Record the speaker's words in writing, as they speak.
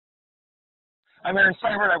I'm Aaron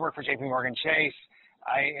Seibert. I work for JPMorgan Chase.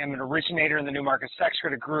 I am an originator in the New Markets Tax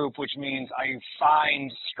Credit Group, which means I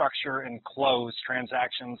find, structure, and close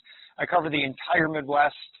transactions. I cover the entire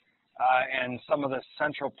Midwest and some of the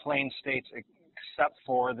Central Plain states except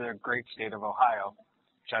for the great state of Ohio,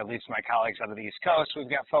 which I leave to my colleagues out of the East Coast. We've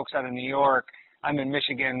got folks out of New York. I'm in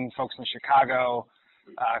Michigan, folks in Chicago,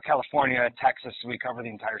 California, Texas. We cover the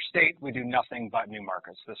entire state. We do nothing but new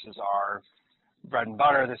markets. This is our bread and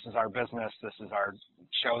butter. This is our business. This is our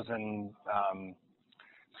chosen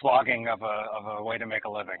flogging of a way to make a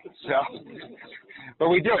living. So, but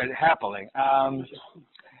we do it happily.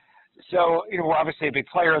 So, we're obviously a big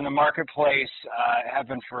player in the marketplace, have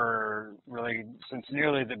been for really since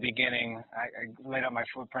nearly the beginning. I laid out my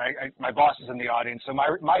footprint. My boss is in the audience, so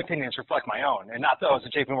my opinions reflect my own and not those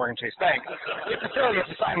at JPMorgan Chase Bank.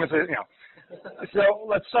 It's assignments, So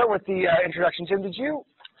let's start with the introduction. Jim, did you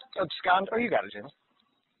abscond? Oh, you got it, Jim.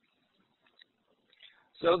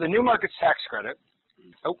 So the New Markets Tax Credit.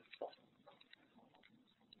 Oh,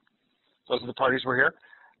 those are the parties we're here.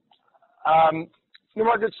 New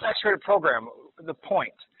Markets Tax Credit Program, the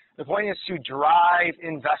point is to drive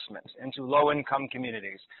investment into low-income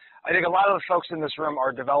communities. I think a lot of the folks in this room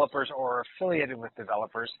are developers or affiliated with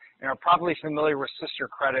developers and are probably familiar with sister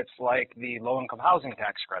credits like the Low-Income Housing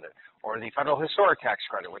Tax Credit or the Federal Historic Tax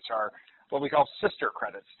Credit, which are what we call sister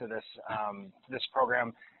credits to this, this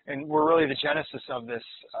program. And we're really the genesis of this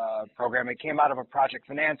program. It came out of a project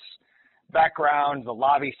finance background. The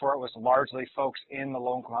lobby for it was largely folks in the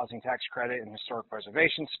low-income housing tax credit and historic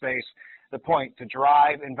preservation space. The point, to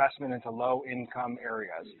drive investment into low-income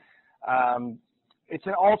areas. It's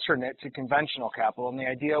an alternate to conventional capital, and the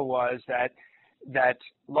idea was that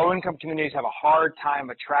low-income communities have a hard time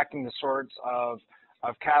attracting the sorts of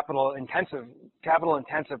capital-intensive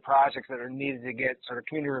projects that are needed to get sort of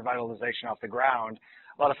community revitalization off the ground.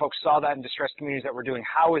 A lot of folks saw that in distressed communities that were doing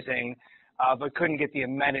housing, but couldn't get the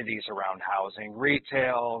amenities around housing,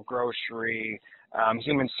 retail, grocery,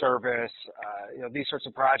 human service, these sorts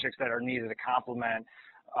of projects that are needed to complement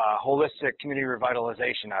holistic community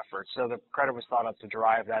revitalization efforts. So the credit was thought up to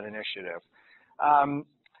drive that initiative.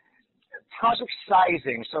 Project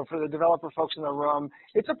sizing, so for the developer folks in the room,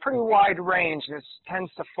 it's a pretty wide range, and it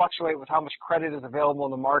tends to fluctuate with how much credit is available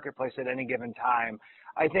in the marketplace at any given time.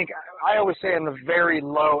 I think I always say on the very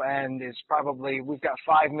low end is probably, we've got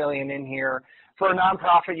 $5 million in here. For a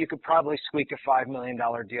nonprofit, you could probably squeak a $5 million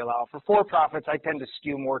deal out. For for-profits, I tend to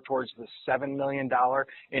skew more towards the $7 million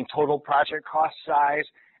in total project cost size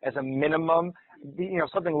as a minimum.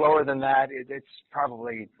 Something lower than that, it's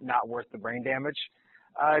probably not worth the brain damage.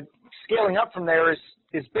 Scaling up from there is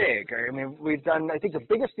big. I mean, we've done, I think the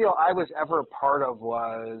biggest deal I was ever a part of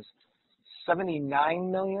was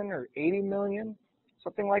 $79 million or $80 million.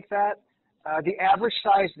 Something like that. The average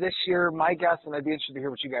size this year, my guess, and I'd be interested to hear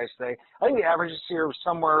what you guys say, I think the average this year was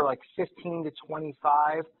somewhere like 15 to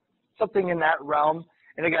 25, something in that realm.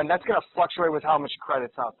 And again, that's going to fluctuate with how much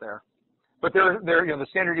credit's out there. But the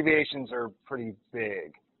standard deviations are pretty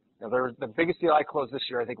big. The biggest deal I closed this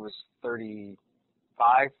year, I think, was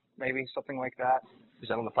 35, maybe, something like that. Is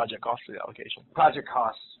that on the project cost or the allocation? Project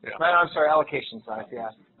costs. Yeah. I'm sorry, allocation size, yeah.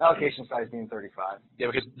 Allocation size being 35. Yeah,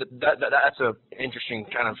 because that's an interesting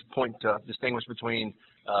kind of point to distinguish between,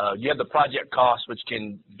 you have the project cost, which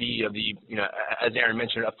can be of the, as Aaron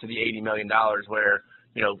mentioned, up to the $80 million, where,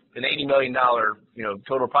 an $80 million,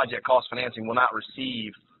 total project cost financing will not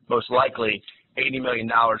receive, most likely, $80 million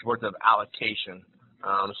worth of allocation.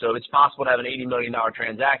 So it's possible to have an $80 million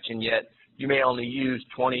transaction, yet you may only use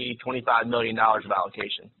 $20, $25 million of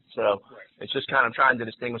allocation. So It's just kind of trying to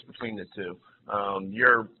distinguish between the two.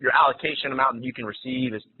 Your allocation amount that you can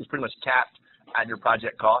receive is pretty much capped at your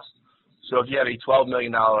project cost. So if you have a $12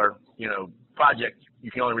 million project,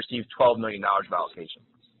 you can only receive $12 million of allocation.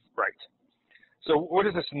 Right. So what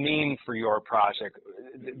does this mean for your project?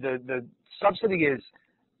 The subsidy is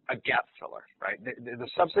a gap filler, right? The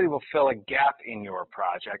subsidy will fill a gap in your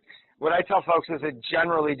project. What I tell folks is it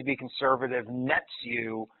generally, to be conservative, nets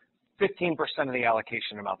you 15% of the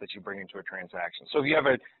allocation amount that you bring into a transaction. So if you have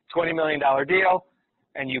a $20 million deal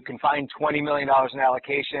and you can find $20 million in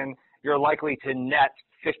allocation, you're likely to net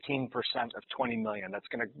 15% of $20 million. That's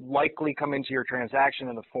going to likely come into your transaction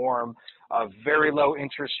in the form of very low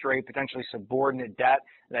interest rate, potentially subordinate debt.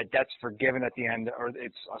 That debt's forgiven at the end, or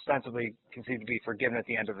it's ostensibly conceived to be forgiven at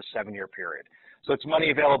the end of a 7-year period. So it's money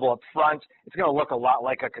available up front. It's going to look a lot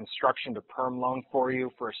like a construction to perm loan for you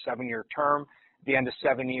for a 7-year term. At the end of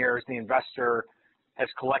 7 years, the investor has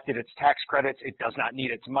collected its tax credits. It does not need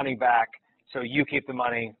its money back. So you keep the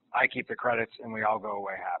money, I keep the credits, and we all go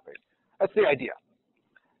away happy. That's the idea.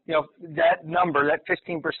 you know, that number, that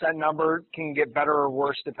 15% number can get better or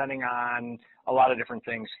worse depending on a lot of different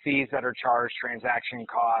things, fees that are charged, transaction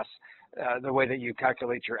costs, the way that you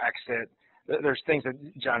calculate your exit. There's things that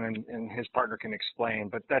John and his partner can explain,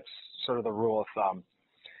 but that's sort of the rule of thumb.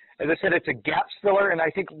 As I said, it's a gap filler, and I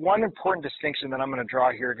think one important distinction that I'm going to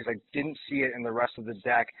draw here, because I didn't see it in the rest of the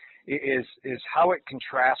deck, is how it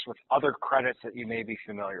contrasts with other credits that you may be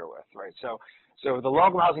familiar with, right? So the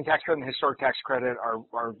local housing tax credit and the historic tax credit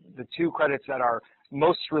are the two credits that are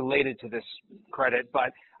most related to this credit,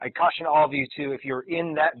 but I caution all of you too, if you're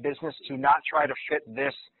in that business, to not try to fit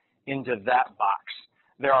this into that box.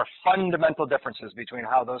 There are fundamental differences between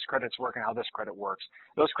how those credits work and how this credit works.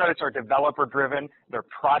 Those credits are developer driven, they're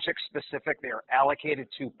project specific, they are allocated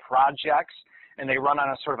to projects, and they run on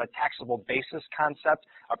a sort of a taxable basis concept.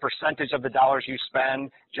 A percentage of the dollars you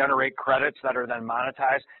spend generate credits that are then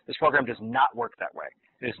monetized. This program does not work that way.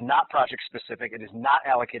 It is not project specific. It is not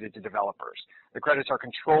allocated to developers. The credits are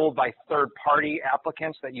controlled by third-party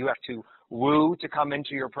applicants that you have to woo to come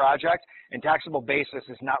into your project, and taxable basis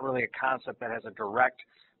is not really a concept that has a direct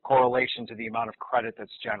correlation to the amount of credit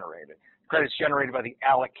that's generated. Credit's generated by the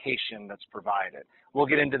allocation that's provided. We'll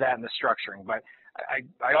get into that in the structuring, but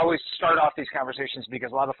I always start off these conversations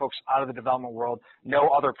because a lot of folks out of the development world know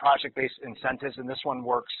other project-based incentives, and this one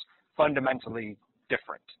works fundamentally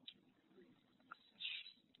different.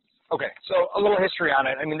 Okay, so a little history on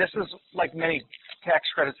it. I mean, this is like many tax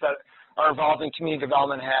credits that are involved in community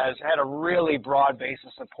development, has had a really broad base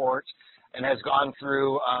of support and has gone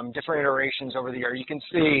through different iterations over the year. You can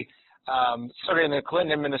see, starting in the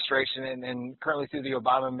Clinton administration and currently through the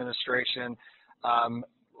Obama administration,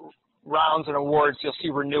 rounds and awards, you'll see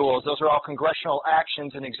renewals. Those are all congressional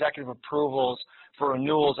actions and executive approvals for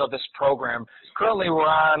renewals of this program. Currently, we're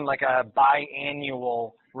on like a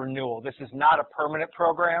biannual renewal. This is not a permanent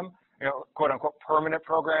program, you know, quote unquote permanent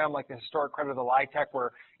program like the historic credit of the LIHTC,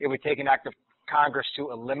 where it would take an act of Congress to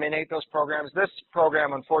eliminate those programs. This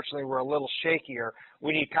program, unfortunately, we're a little shakier.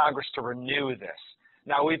 We need Congress to renew this.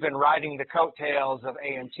 Now, we've been riding the coattails of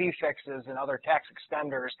AMT fixes and other tax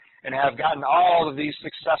extenders and have gotten all of these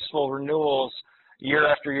successful renewals year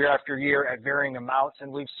after year after year at varying amounts,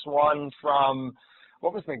 and we've swung from,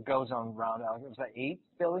 what was the GO-Zone round? Was that $8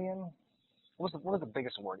 billion? What was the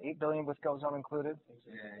biggest award? $8 billion with GO-Zone included?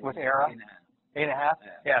 With ERA? 8.5?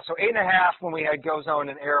 Yeah, so 8.5 when we had GO-Zone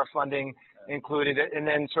and ERA funding included it, and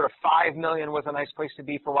then sort of $5 million was a nice place to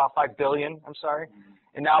be for a while, $5 billion, I'm sorry.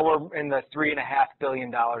 And now we're in the $3.5 billion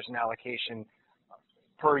in allocation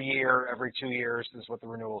per year, every 2 years is what the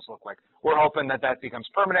renewals look like. We're hoping that that becomes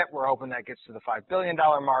permanent. We're hoping that gets to the $5 billion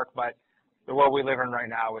mark, but the world we live in right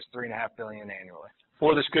now is $3.5 billion annually.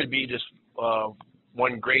 Or this could be just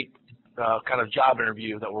one great kind of job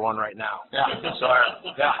interview that we're on right now. Yeah. So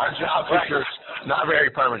our job future is not very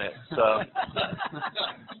permanent. So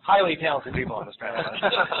highly talented people on this panel.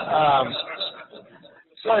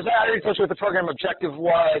 So as I already told you what the program objective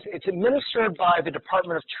was, it's administered by the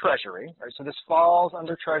Department of Treasury. Right? So this falls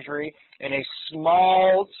under Treasury in a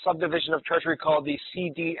small subdivision of Treasury called the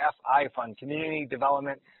CDFI Fund, Community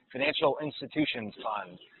Development Financial Institutions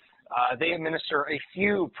Fund. They administer a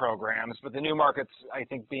few programs, but the New Markets, I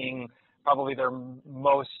think, being probably their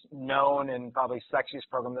most known and probably sexiest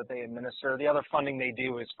program that they administer. The other funding they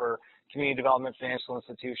do is for community development financial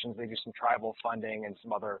institutions. They do some tribal funding and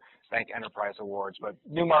some other bank enterprise awards. But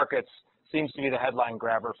New Markets seems to be the headline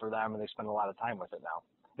grabber for them, and they spend a lot of time with it now.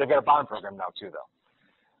 They've got a bond program now, too, though.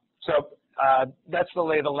 So that's the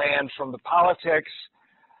lay of the land from the politics.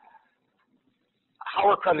 How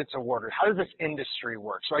are credits awarded? How does this industry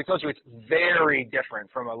work? So I told you it's very different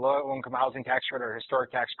from a low-income housing tax credit or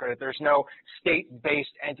historic tax credit. There's no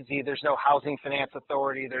state-based entity. There's no housing finance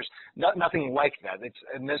authority. There's nothing like that. It's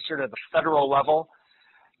administered at the federal level.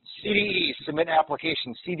 CDEs submit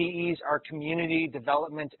applications. CDEs are community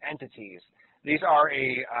development entities. These are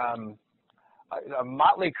a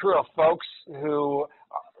motley crew of folks who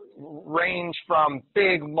range from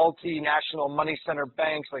big multinational money center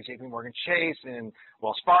banks like JP Morgan Chase and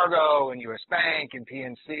Wells Fargo and US Bank and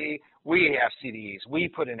PNC. We have CDEs. We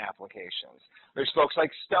put in applications. There's folks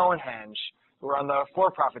like Stonehenge who are on the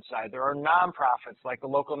for-profit side. There are nonprofits like the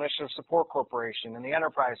Local Initiative Support Corporation and the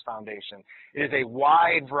Enterprise Foundation. It is a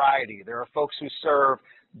wide variety. There are folks who serve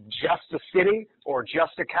just a city or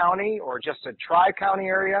just a county or just a tri-county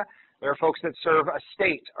area. There are folks that serve a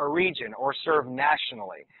state, a region, or serve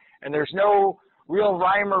nationally. And there's no real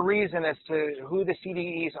rhyme or reason as to who the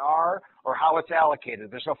CDEs are or how it's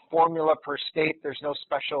allocated. There's no formula per state. There's no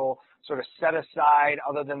special sort of set aside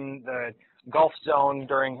other than the Gulf Zone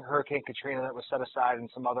during Hurricane Katrina that was set aside and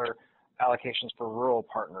some other allocations for rural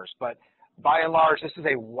partners. But by and large, this is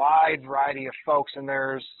a wide variety of folks, and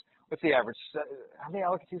there's, what's the average? How many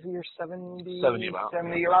allocatees a year? 70? 70 about.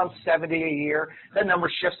 70, around 70 a year. That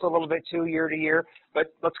number shifts a little bit too year to year,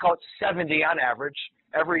 but let's call it 70 on average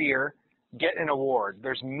every year get an award.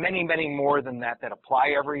 There's many, many more than that that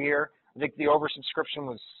apply every year. I think the oversubscription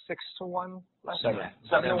was 6-1 last year.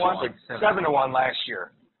 7-1? 7-1 last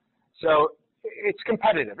year. So it's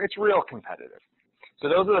competitive. It's real competitive. So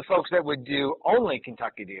those are the folks that would do only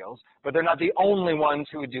Kentucky deals, but they're not the only ones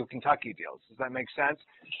who would do Kentucky deals. Does that make sense?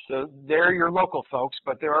 So they're your local folks,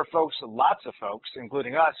 but there are folks, lots of folks,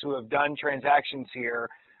 including us, who have done transactions here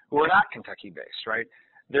who are not Kentucky-based, right?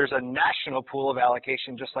 There's a national pool of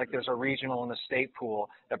allocation, just like there's a regional and a state pool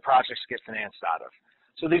that projects get financed out of.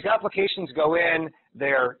 So these applications go in,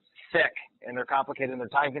 they're thick, and they're complicated, and they're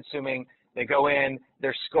time-consuming. They go in,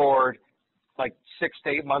 they're scored. Like 6 to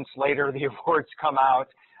 8 months later, the awards come out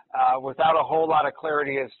without a whole lot of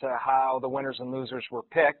clarity as to how the winners and losers were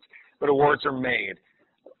picked, but awards are made.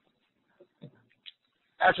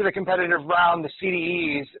 After the competitive round, the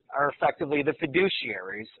CDEs are effectively the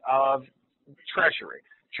fiduciaries of Treasury.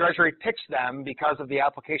 Treasury picks them because of the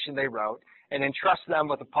application they wrote and entrusts them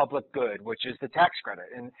with a public good, which is the tax credit.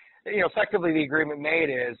 And effectively the agreement made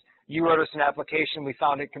is, you wrote us an application, we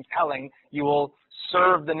found it compelling, you will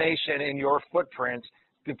serve the nation in your footprint,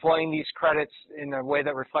 deploying these credits in a way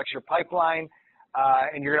that reflects your pipeline,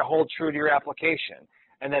 and you're going to hold true to your application.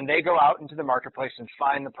 And then they go out into the marketplace and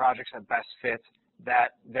find the projects that best fit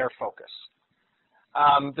their focus.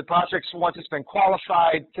 The projects, once it's been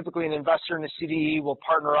qualified, typically an investor and a CDE will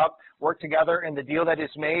partner up, work together, and the deal that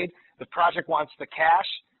is made, the project wants the cash,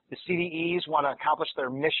 the CDEs want to accomplish their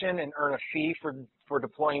mission and earn a fee for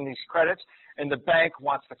deploying these credits, and the bank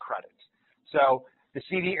wants the credit. So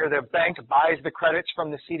the bank buys the credits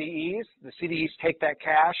from the CDEs take that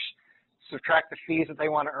cash, subtract the fees that they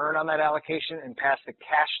want to earn on that allocation, and pass the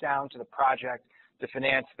cash down to the project to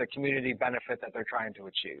finance the community benefit that they're trying to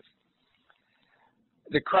achieve.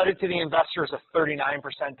 The credit to the investor is a 39%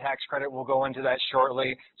 tax credit. We'll go into that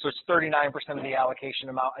shortly. So it's 39% of the allocation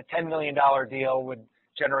amount. A $10 million deal would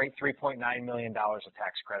generate $3.9 million of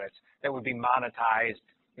tax credits that would be monetized,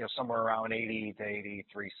 somewhere around 80 to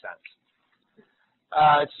 83 cents.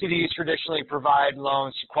 CDs traditionally provide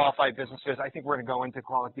loans to qualified businesses. I think we're going to go into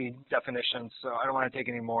quality definitions, so I don't want to take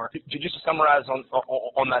any more. Just to summarize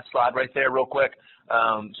on that slide right there real quick.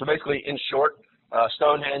 So basically, in short,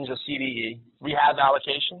 Stonehenge, a CDE, we have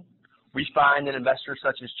allocation. We find an investor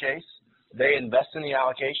such as Chase. They invest in the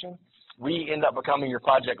allocation. We end up becoming your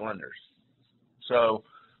project lenders. So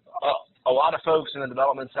a lot of folks in the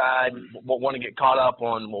development side will want to get caught up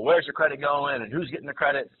on, well, where's the credit going and who's getting the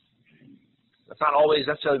credit? That's not always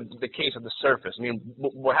necessarily the case at the surface. I mean,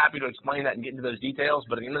 we're happy to explain that and get into those details,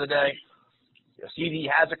 but at the end of the day, a CD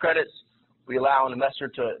has the credits, we allow an investor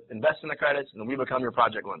to invest in the credits, and then we become your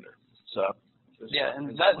project lender. So, yeah,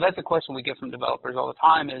 and that's a question we get from developers all the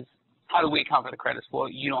time is, how do we account for the credits? Well,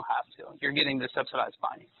 you don't have to. You're getting the subsidized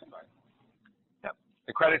financing. Right.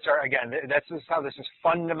 The credits are, again, that's how this is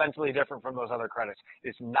fundamentally different from those other credits.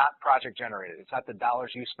 It's not project generated. It's not the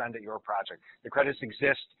dollars you spend at your project. The credits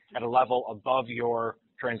exist at a level above your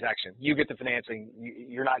transaction. You get the financing.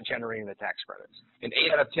 You're not generating the tax credits. And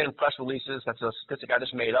 8 out of 10 press releases, that's a statistic I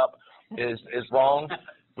just made up, is wrong.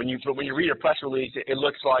 When you read a press release, it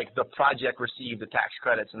looks like the project received the tax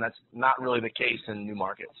credits, and that's not really the case in new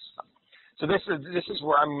markets. So this is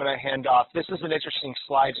where I'm going to hand off. This is an interesting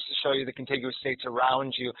slide just to show you the contiguous states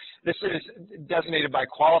around you. This is designated by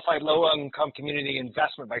qualified low-income community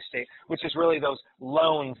investment by state, which is really those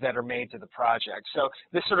loans that are made to the project. So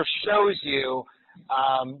this sort of shows you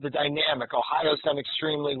the dynamic. Ohio's done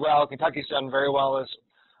extremely well. Kentucky's done very well as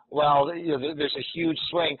well. There's a huge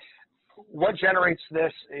swing. What generates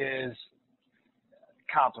this is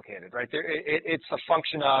complicated, right? It's a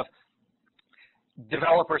function of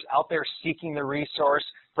developers out there seeking the resource,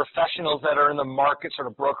 professionals that are in the market sort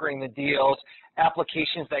of brokering the deals,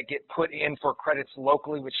 applications that get put in for credits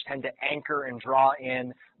locally, which tend to anchor and draw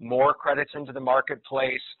in more credits into the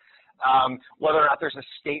marketplace, whether or not there's a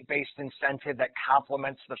state-based incentive that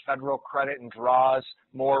complements the federal credit and draws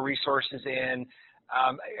more resources in.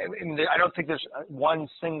 I don't think there's one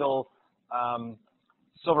single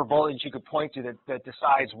silver bullet that you could point to that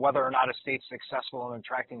decides whether or not a state's successful in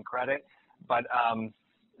attracting credit. But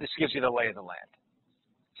this gives you the lay of the land.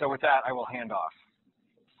 So with that, I will hand off.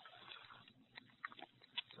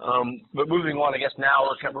 But moving on, I guess now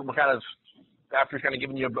we're kind of, after kind of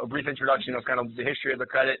giving you a brief introduction of kind of the history of the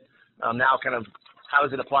credit, now kind of how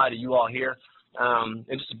does it apply to you all here? And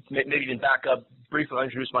just maybe to back up briefly, I'll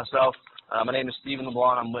introduce myself. My name is Stephen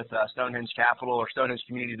LeBlanc. I'm with Stonehenge Capital or Stonehenge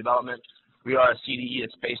Community Development. We are a CDE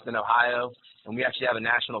that's based in Ohio, and we actually have a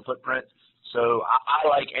national footprint. So I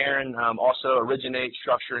like Aaron, also originate,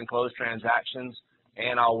 structure, and close transactions,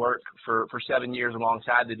 and I'll work for 7 years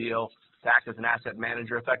alongside the deal to act as an asset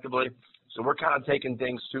manager effectively. So we're kind of taking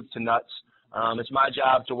things soup to nuts. It's my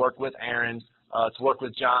job to work with Aaron, to work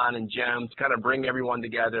with John and Jim, to kind of bring everyone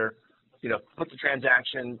together, put the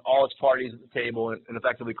transaction, all its parties at the table, and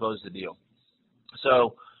effectively close the deal.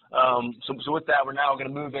 So, so with that, we're now going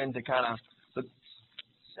to move into kind of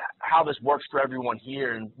how this works for everyone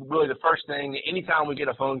here. And really the first thing, anytime we get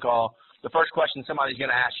a phone call, the first question somebody's going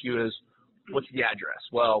to ask you is, what's the address?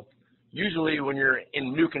 Well, usually when you're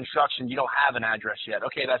in new construction, you don't have an address yet.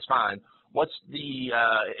 Okay, that's fine. What's the,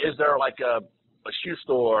 is there like a shoe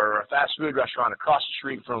store or a fast food restaurant across the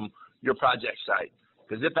street from your project site?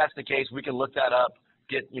 Because if that's the case, we can look that up,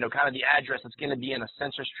 get, kind of the address that's going to be in a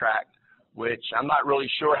census tract, which I'm not really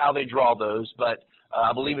sure how they draw those, but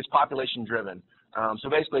I believe it's population driven. So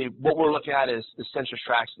basically what we're looking at is the census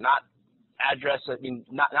tracts, not address,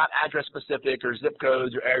 not address specific or zip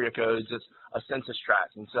codes or area codes, it's a census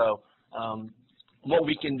tract. And so what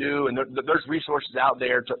we can do, and there's resources out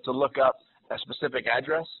there to look up a specific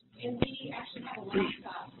address. And we actually have a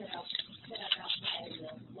laptop set up outside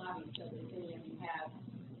of the lobby, so that if you have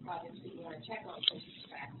projects that you want to check on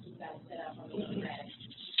census tracts, you've got it set up on the internet.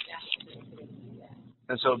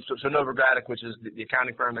 And so Novogradac, which is the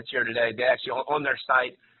accounting firm that's here today, they actually on their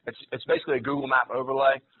site, it's basically a Google Map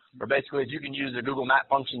overlay, where basically if you can use the Google Map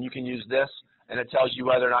function, you can use this, and it tells you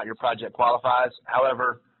whether or not your project qualifies.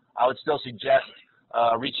 However, I would still suggest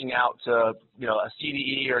reaching out to a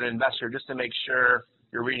CDE or an investor just to make sure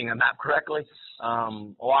you're reading the map correctly. A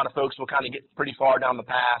lot of folks will kind of get pretty far down the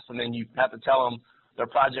path, and then you have to tell them their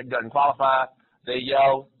project doesn't qualify. They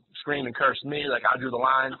yell, scream, and curse me like I drew the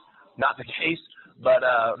line. Not the case, but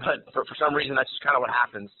for some reason that's just kind of what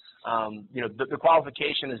happens. The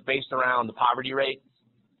qualification is based around the poverty rate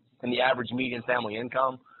and the average median family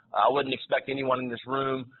income. I wouldn't expect anyone in this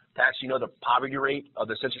room to actually know the poverty rate of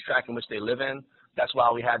the census tract in which they live in. That's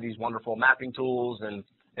why we have these wonderful mapping tools and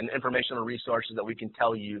informational resources that we can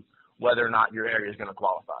tell you whether or not your area is going to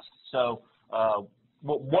qualify. So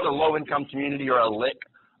what a low-income community, or a LIC,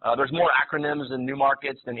 there's more acronyms in new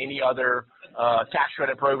markets than any other tax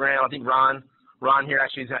credit program. I think Ron here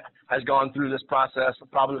actually has gone through this process,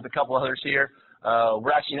 probably with a couple others here.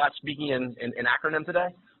 We're actually not speaking in acronym today,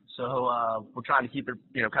 so we're trying to keep it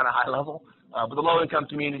kind of high level. But the low-income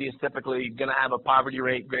community is typically going to have a poverty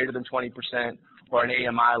rate greater than 20% or an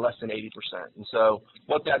AMI less than 80%. And so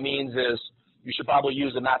what that means is you should probably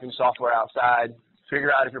use the mapping software outside,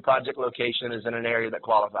 figure out if your project location is in an area that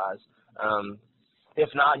qualifies. If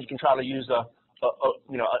not, you can try to use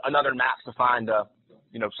another map to find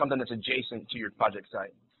something that's adjacent to your project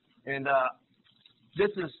site. And this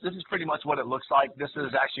is pretty much what it looks like. This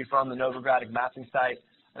is actually from the Novogradac mapping site.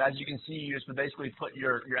 And as you can see, you just basically put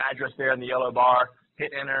your address there in the yellow bar,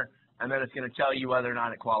 hit enter, and then it's going to tell you whether or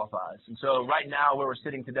not it qualifies. And so right now where we're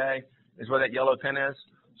sitting today is where that yellow pin is.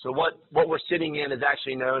 So what we're sitting in is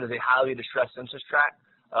actually known as a highly distressed census tract.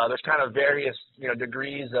 There's kind of various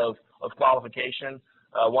degrees of qualification,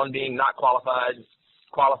 one being not qualified,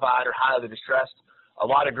 or highly distressed. A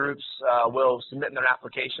lot of groups will submit in their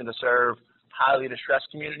application to serve highly distressed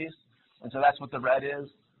communities, and so that's what the red is.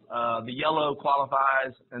 The yellow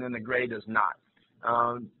qualifies, and then the gray does not.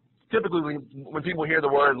 Typically, when people hear the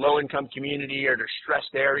word low-income community or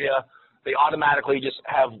distressed area, they automatically just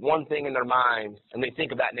have one thing in their mind, and they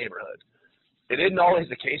think of that neighborhood. It isn't always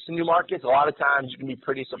the case in new markets. A lot of times you can be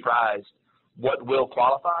pretty surprised what will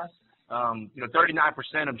qualify.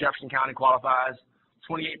 39% of Jefferson County qualifies,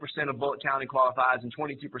 28% of Bullitt County qualifies, and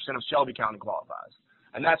 22% of Shelby County qualifies.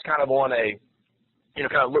 And that's kind of on a,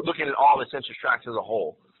 kind of looking at all the census tracts as a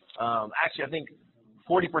whole. Actually, I think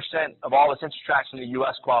 40% of all the census tracts in the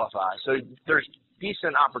U.S. qualify. So there's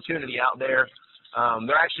decent opportunity out there.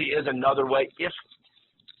 There actually is another way, if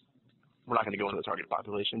we're not going to go into the target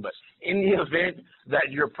population, but in the event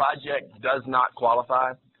that your project does not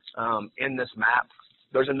qualify in this map,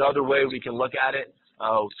 there's another way we can look at it.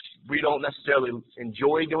 We don't necessarily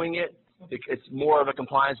enjoy doing it. It's more of a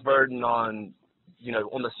compliance burden on,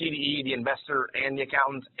 on the CDE, the investor, and the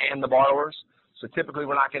accountants, and the borrowers. So typically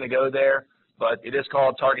we're not going to go there, but it is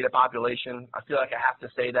called targeted population. I feel like I have to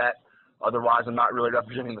say that. Otherwise, I'm not really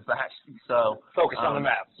representing the facts. So focus on the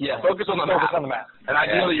map. Yeah, focus on the map. And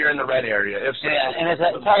ideally, you're in the red area. And it's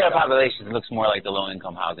a targeted population. It looks more like the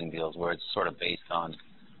low-income housing deals, where it's sort of based on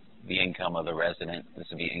the income of the resident. This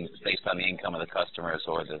would be based on the income of the customers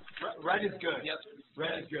or the. Red is good. Yep.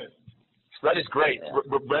 Red is good. Red is great.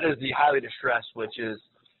 Yeah. Red is the highly distressed, which is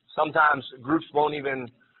sometimes groups won't even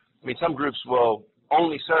I mean, some groups will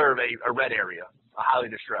only serve a red area, a highly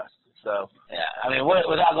distressed. So yeah, I mean,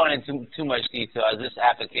 without going into too much detail, as this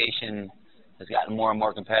application has gotten more and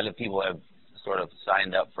more competitive, people have sort of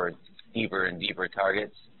signed up for deeper and deeper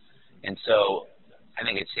targets, and so I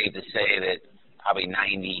think it's safe to say that probably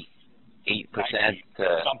 98%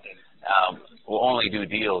 will only do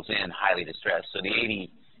deals in highly distressed. So the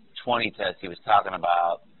 80-20 test he was talking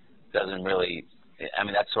about doesn't really, I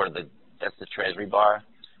mean, that's sort of that's the Treasury bar,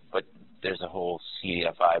 but there's a whole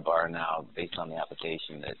CDFI bar now based on the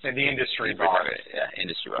application. That's the industry bar. Yeah,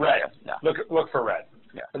 industry bar. Red. Yeah. Look for red.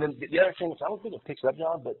 Yeah. And then the other thing, which I don't think it picks up,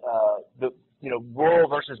 John, but rural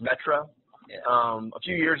versus metro. Yeah. A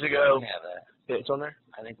few years ago, We have that. it's on there.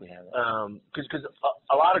 I think we have it. Because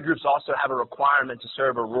a lot of groups also have a requirement to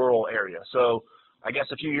serve a rural area. So I guess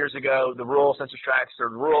a few years ago, the rural census tracts or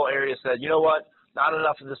rural area said, you know what, not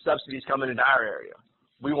enough of the subsidies coming into our area.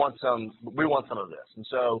 We want some of this. And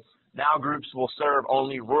so now groups will serve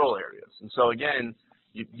only rural areas. And so again,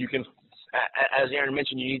 you can, as Aaron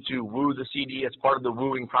mentioned, you need to woo the CD as part of the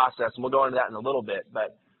wooing process, and we'll go into that in a little bit.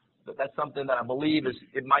 But that's something that I believe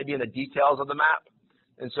it might be in the details of the map.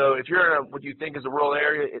 And so if you're in what you think is a rural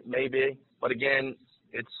area, it may be. But again,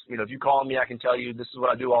 it's, if you call me, I can tell you this is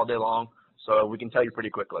what I do all day long. So we can tell you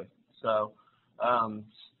pretty quickly. So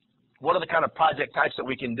what are the kind of project types that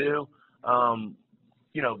we can do?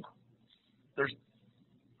 There's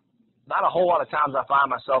not a whole lot of times I find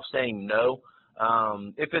myself saying no.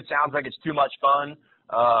 If it sounds like it's too much fun,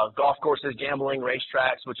 golf courses, gambling,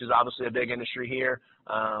 racetracks, which is obviously a big industry here.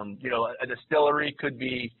 A distillery could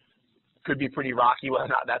be pretty rocky whether or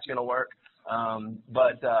not that's going to work.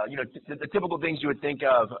 The typical things you would think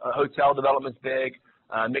of, hotel development's big,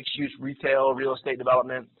 mixed-use retail, real estate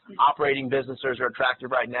development, operating businesses are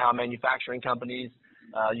attractive right now, manufacturing companies.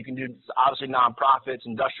 You can do, obviously, nonprofits,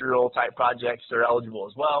 industrial-type projects are eligible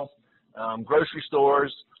as well. Grocery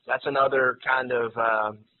stores, that's another kind of,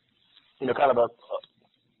 I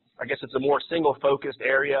guess it's a more single-focused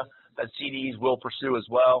area that CDs will pursue as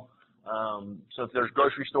well. So if there's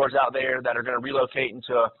grocery stores out there that are going to relocate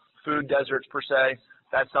into food deserts per se,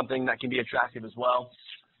 that's something that can be attractive as well.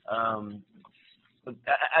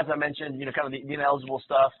 As I mentioned, kind of the ineligible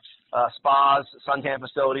stuff, spas, suntan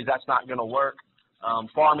facilities, that's not going to work.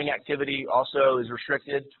 Farming activity also is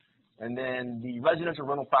restricted. And then the residential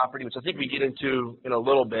rental property, which I think we get into in a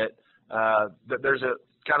little bit, there's a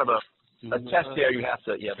kind of a test there you have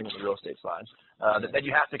to, I think it's a real estate slide, that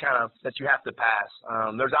you have to pass.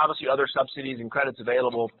 There's obviously other subsidies and credits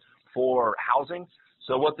available for housing.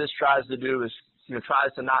 So what this tries to do is,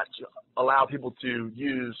 tries to not allow people to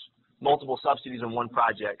use multiple subsidies in one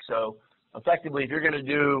project. So effectively, if you're going to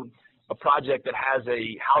do a project that has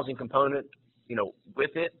a housing component,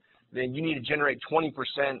 with it, then you need to generate 20%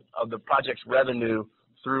 of the project's revenue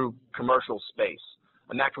through commercial space.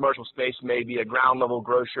 And that commercial space may be a ground level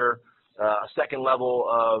grocer, a second level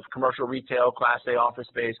of commercial retail, Class A office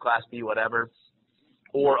space, Class B, whatever,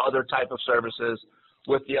 or other type of services,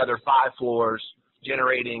 with the other 5 floors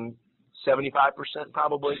generating 75%,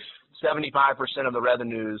 probably 75% of the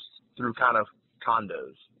revenues through kind of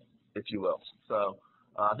condos, if you will. So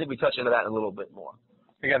I think we touch into that a little bit more.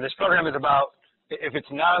 Again, this program is about, if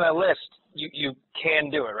it's not on that list, you can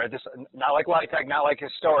do it, right? This, not like LIHTC, not like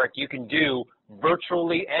historic. You can do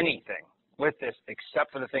virtually anything with this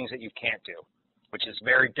except for the things that you can't do, which is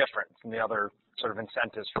very different from the other sort of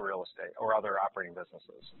incentives for real estate or other operating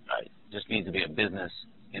businesses. Right. Just needs to be a business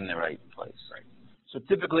in the right place. Right. So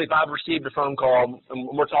typically, if I've received a phone call and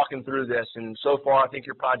we're talking through this, and so far I think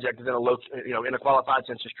your project is in a qualified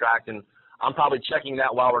census tract, and I'm probably checking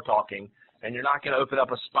that while we're talking, and you're not going to open up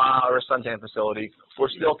a spa or a suntan facility, we're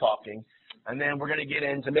still talking, and then we're going to get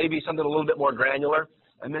into maybe something a little bit more granular,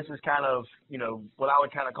 and this is kind of what I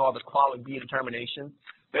would kind of call the quality B determination.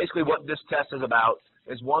 Basically, what this test is about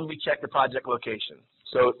is, one, we check the project location,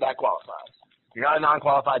 so that qualifies. You're not a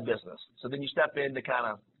non-qualified business, so then you step into kind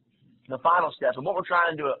of the final step, and what we're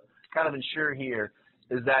trying to kind of ensure here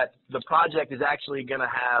is that the project is actually going to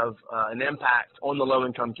have an impact on the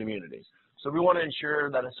low-income community. So we want to ensure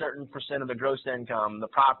that a certain percent of the gross income, the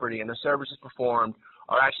property, and the services performed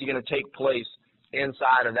are actually going to take place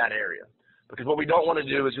inside of that area. Because what we don't want to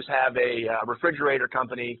do is just have a refrigerator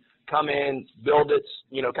company come in, build its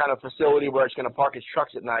kind of facility where it's going to park its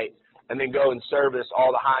trucks at night, and then go and service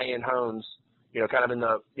all the high-end homes, kind of in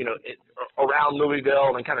the around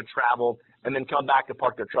Louisville, and kind of travel, and then come back to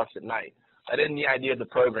park their trucks at night. That isn't the idea of the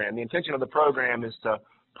program. The intention of the program is to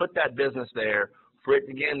put that business there for it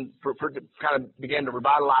to kind of begin to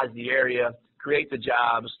revitalize the area, create the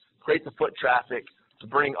jobs, create the foot traffic to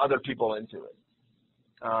bring other people into it.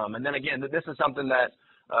 And then again, this is something that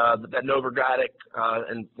that Novogradac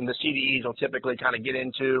and the CDEs will typically kind of get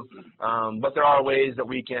into, but there are ways that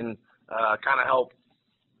we can kind of help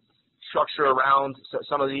structure around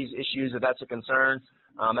some of these issues if that's a concern.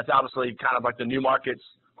 That's obviously kind of like the new markets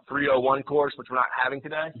 301 course, which we're not having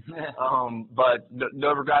today. But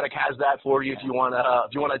Novogradac has that for you if you want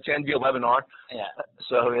to attend via webinar. Yeah.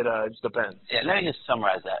 So it just depends. Yeah. Let me just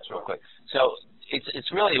summarize that real quick. So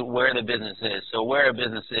it's really where the business is. So where a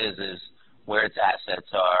business is where its assets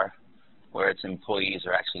are, where its employees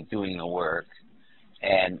are actually doing the work,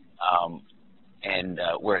 and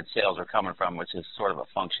where its sales are coming from, which is sort of a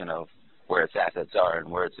function of where its assets are and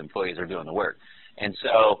where its employees are doing the work. And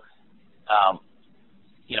so,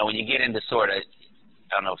 you know, when you get into sort of,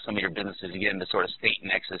 I don't know, some of your businesses, you get into sort of state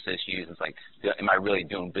nexus issues. It's like, am I really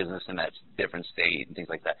doing business in that different state and things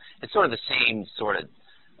like that. It's sort of the same sort of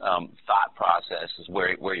thought process as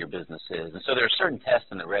where your business is. And so there are certain tests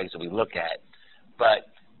in the regs that we look at, but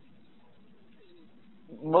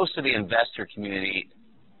most of the investor community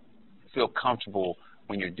feel comfortable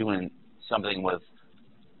when you're doing something with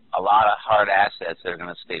a lot of hard assets that are going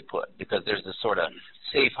to stay put, because there's this sort of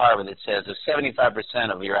safe harbor that says if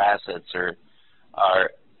 75% of your assets are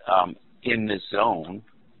in this zone,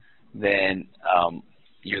 then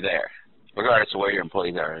you're there, regardless of where your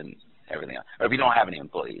employees are and everything else, or if you don't have any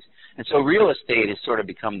employees. And so real estate has sort of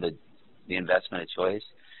become the investment of choice.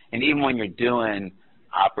 And even when you're doing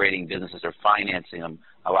operating businesses or financing them,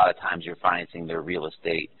 a lot of times you're financing their real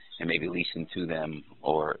estate and maybe leasing to them,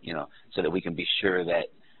 or, you know, so that we can be sure that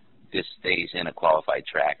this stays in a qualified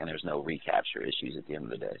track and there's no recapture issues at the end of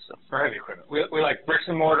the day. So for heavy equipment, we like bricks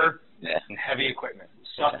and mortar and heavy equipment,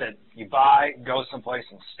 stuff that you buy, goes someplace,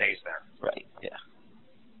 and stays there. Right. Yeah.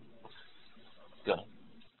 Go ahead.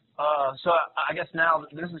 So I guess now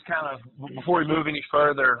this is kind of, before we move any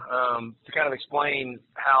further, to kind of explain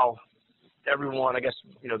how everyone, I guess,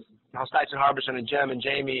 you know, how Stites and Harbison and Jim and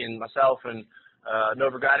Jamie and myself and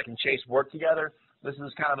Novogradac and Chase work together. This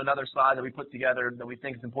is kind of another slide that we put together that we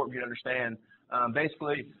think is important for you to understand.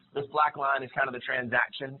 Basically, this black line is kind of the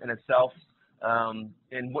transaction in itself.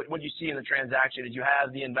 And what you see in the transaction is you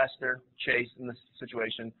have the investor, Chase, in this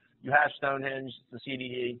situation. You have Stonehenge, the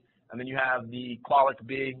CDE, and then you have the Qualic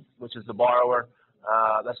B, which is the borrower.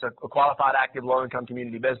 That's a qualified active low-income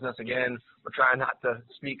community business. Again, we're trying not to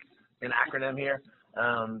speak in acronym here.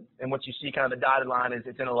 And what you see kind of the dotted line is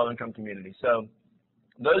it's in a low-income community. So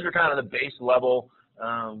those are kind of the base level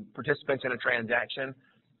participants in a transaction.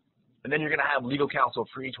 And then you're going to have legal counsel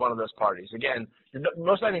for each one of those parties. Again, you're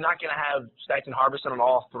most likely not going to have Stites and Harbison on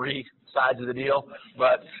all three sides of the deal,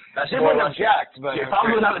 but that's more like object. But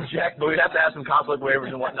probably not object, but we'd have to have some conflict waivers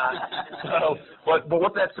and whatnot. So, but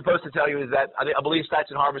what that's supposed to tell you is that I believe Stites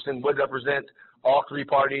and Harbison would represent all three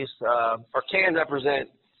parties, or can represent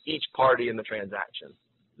each party in the transaction.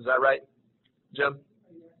 Is that right, Jim?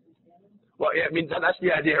 Well, yeah, I mean, that's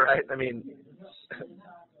the idea, right? I mean,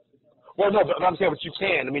 well, no, but I'm saying what you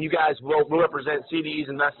can. I mean, you guys will represent CDEs,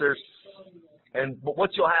 investors, but what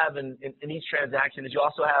you'll have in each transaction is you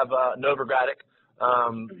also have Novogradac.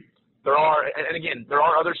 There are, and again, there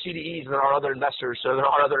are other CDEs and there are other investors, so there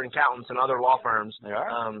are other accountants and other law firms. There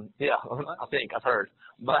are? Yeah, I think, I've heard.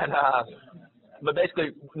 But basically,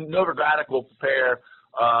 Novogradac will prepare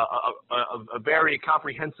a very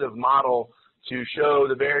comprehensive model to show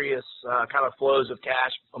the various kind of flows of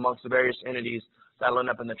cash amongst the various entities that'll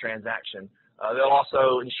end up in the transaction. They'll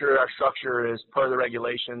also ensure our structure is per the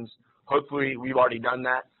regulations. Hopefully, we've already done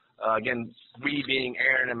that. Again, we being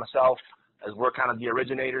Aaron and myself, as we're kind of the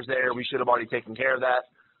originators there, we should have already taken care of that.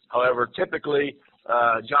 However, typically,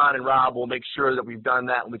 John and Rob will make sure that we've done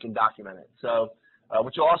that and we can document it. So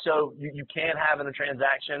what you also, you can have in a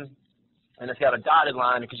transaction, and it's got a dotted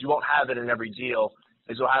line because you won't have it in every deal,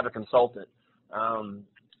 is you'll have a consultant.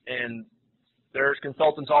 And there's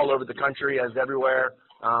consultants all over the country, as everywhere,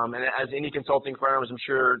 and as any consulting firms, I'm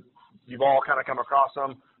sure you've all kind of come across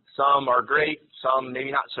them. Some are great, some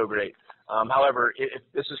maybe not so great. However, if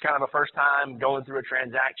this is kind of a first time going through a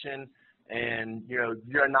transaction and you're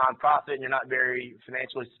a nonprofit and you're not very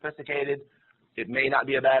financially sophisticated, it may not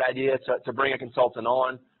be a bad idea to bring a consultant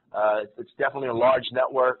on. It's definitely a large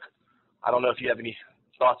network. I don't know if you have any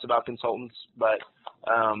thoughts about consultants, but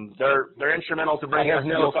they're instrumental to bringing us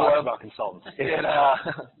no thoughts about consultants. And, I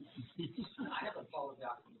have a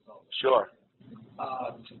follow-up consultant. Sure.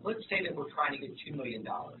 Let's say that we're trying to get $2 million.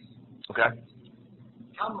 Okay.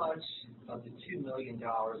 How much of the $2 million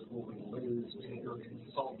will we lose to your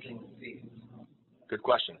consulting fees? Good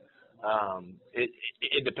question.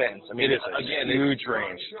 It depends. I mean, it is again, a huge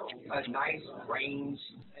range. A nice range.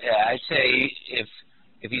 Yeah, I'd say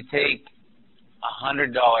if you take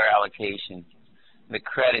 $100 allocation, the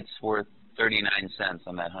credit's worth 39 cents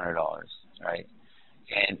on that $100, right?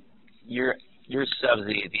 And your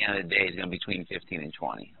subsidy at the end of the day is going to be between 15 and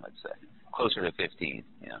 20, let's say, closer to 15,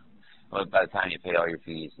 you know, by the time you pay all your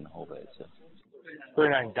fees and the whole bit. So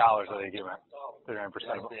 $39 that they give out. 39%.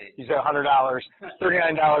 You said $100,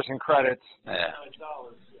 $39 in credits. Yeah.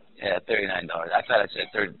 Yeah, $39. I thought I said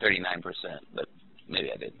 39%, but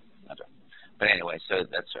maybe I didn't. That's right. But anyway, so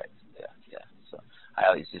that's right. Yeah, yeah. So I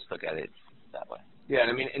always just look at it that way. Yeah,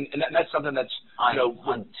 and I mean, and that's something that's on, you know,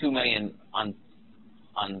 on $2 million on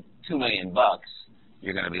 $2 million bucks,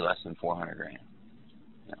 you're going to be less than 400 grand.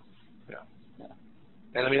 Yeah.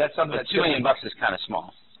 And I mean, that's something But that's $2 million bucks is kind of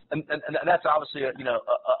small. And that's obviously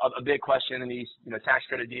a big question in these tax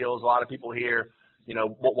credit deals. A lot of people here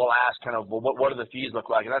will ask kind of, well, what do the fees look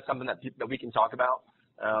like? And that's something that we can talk about.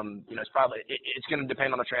 It's going to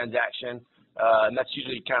depend on the transaction, and that's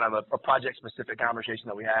usually kind of a project specific conversation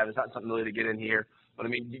that we have. It's not something really to get in here, but I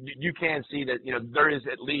mean you can see that there is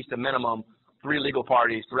at least a minimum 3 legal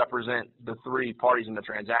parties to represent the 3 parties in the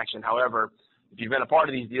transaction. However, if you've been a part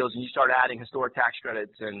of these deals and you start adding historic tax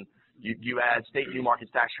credits and you add state new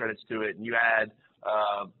markets tax credits to it, and you add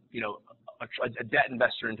a debt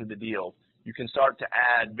investor into the deal, you can start to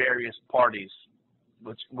add various parties,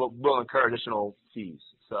 which will incur additional fees.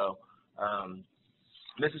 So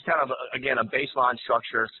this is kind of again a baseline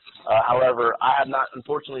structure. However, I have not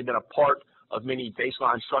unfortunately been a part of many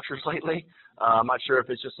baseline structures lately. I'm not sure if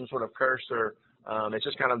it's just some sort of curse or it's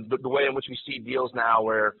just kind of the way in which we see deals now,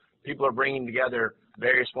 where people are bringing together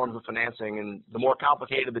various forms of financing, and the more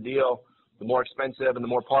complicated the deal, the more expensive and the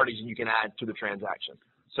more parties you can add to the transaction.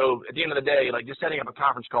 So at the end of the day, like just setting up a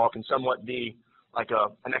conference call can somewhat be like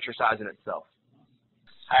an exercise in itself.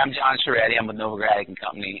 Hi, I'm John Scheretti. I'm with Novogradic and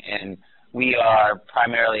Company, and we are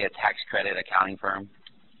primarily a tax credit accounting firm,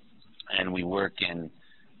 and we work in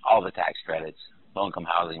all the tax credits. Low-income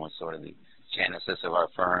housing was sort of the genesis of our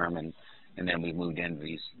firm, and then we moved into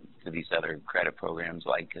these other credit programs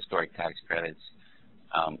like historic tax credits,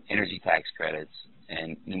 energy tax credits,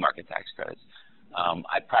 and new market tax credits.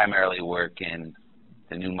 I primarily work in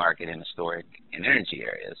the new market and historic and energy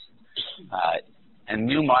areas. And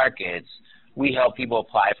new markets, we help people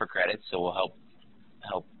apply for credits, so we'll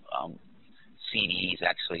help CDs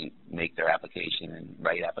actually make their application and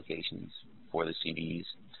write applications for the CDs.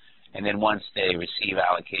 And then once they receive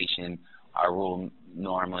allocation, our rule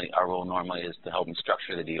normally is to help them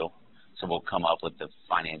structure the deal. So we'll come up with the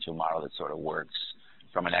financial model that sort of works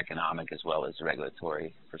from an economic as well as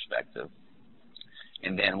regulatory perspective.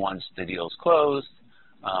 And then once the deal's closed,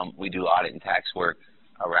 we do audit and tax work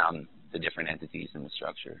around the different entities in the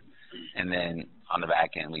structure. And then on the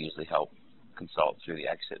back end, we usually help consult through the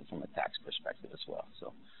exit from a tax perspective as well.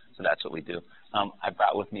 So that's what we do. I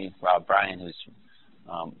brought with me Rob Bryan, who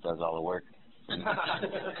does all the work.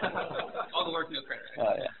 All the work, no credit.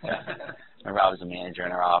 Oh, yeah. And Rob is a manager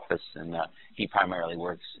in our office, and he primarily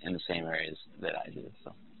works in the same areas that I do.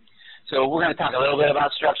 So we're going to talk a little bit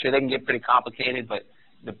about structure. They can get pretty complicated, but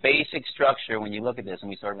the basic structure, when you look at this, and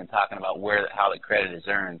we sort of been talking about how the credit is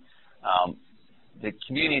earned, the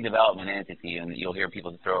community development entity, and you'll hear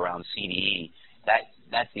people throw around CDE,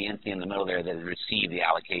 that's the entity in the middle there that received the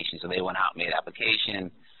allocation. So they went out and made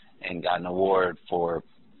application and got an award for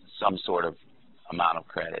some sort of amount of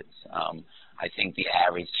credits. I think the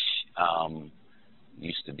average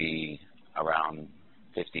used to be around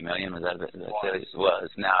 50 million. Was that it was?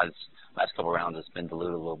 Now last couple of rounds it's been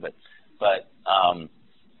diluted a little bit, but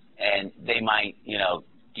and they might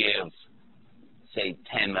give say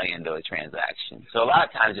 10 million to a transaction. So a lot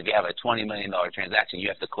of times if you have a $20 million transaction, you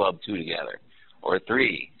have to club 2 together or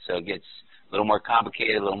 3. So it gets a little more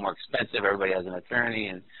complicated, a little more expensive. Everybody has an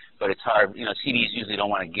attorney, but it's hard. CDs usually don't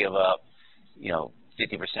want to give up 50%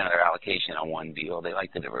 of their allocation on one deal. They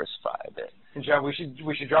like to diversify a bit. And John, we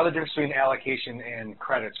should draw the difference between allocation and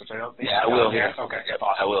credits, which I don't think. Yeah, I will here. Okay, yep,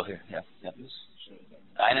 awesome. I will here. Yep.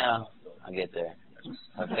 I know. I'll get there.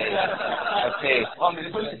 Okay.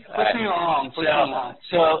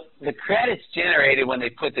 So the credit's generated when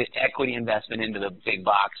they put the equity investment into the big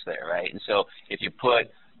box there, right? And so if you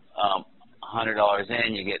put $100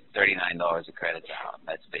 in, you get $39 of credits out.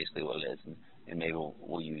 That's basically what it is. And maybe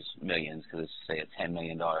we'll use millions because it's, say, a $10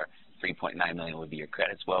 million, $3.9 million would be your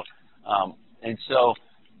credits. Well, and so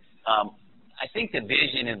I think the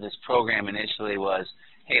vision of this program initially was,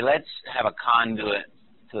 hey, let's have a conduit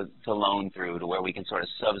to loan through to where we can sort of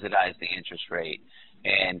subsidize the interest rate.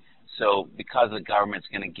 And so because the government's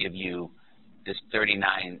going to give you this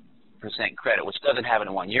 39% credit, which doesn't happen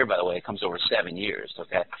in 1 year, by the way, it comes over 7 years,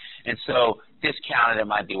 okay? And so discounted, it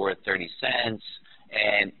might be worth 30 cents,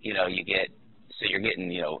 and, you're getting,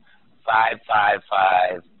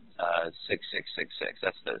 5.556666.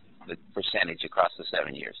 That's the percentage across the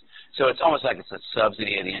 7 years. So it's almost like it's a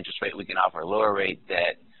subsidy of the interest rate. We can offer a lower rate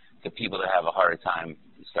debt to people that have a harder time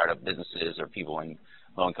startup businesses or people in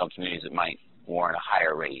low-income communities that might warrant a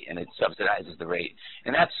higher rate, and it subsidizes the rate.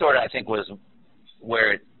 And that sort of, I think, was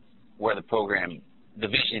where the program, the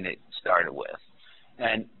vision it started with.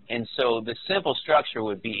 And so the simple structure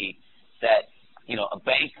would be that, you know, a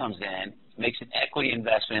bank comes in, makes an equity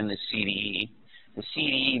investment in the CDE. The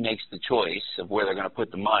CDE makes the choice of where they're going to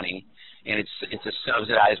put the money, and it's a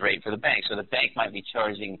subsidized rate for the bank. So the bank might be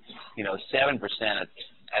charging, you know, 7%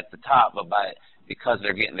 at the top, but because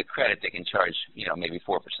they're getting the credit, they can charge, you know, maybe 4%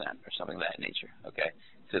 or something of that nature, okay,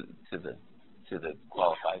 to the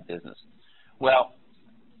qualified business. Well,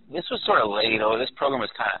 this was sort of laid over. This program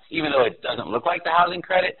was kind of, even though it doesn't look like the housing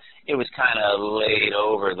credit, it was kind of laid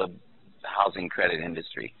over the housing credit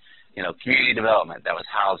industry. You know, community development, that was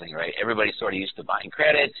housing, right? Everybody sort of used to buying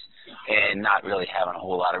credits and not really having a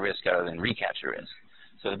whole lot of risk other than recapture risk.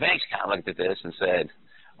 So the banks kind of looked at this and said,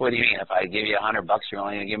 what do you mean, if I give you $100, you're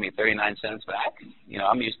only going to give me 39 cents back? You know,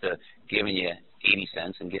 I'm used to giving you 80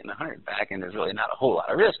 cents and getting 100 back, and there's really not a whole lot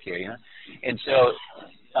of risk here, you know? And so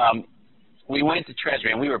we went to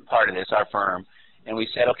Treasury, and we were part of this, our firm, and we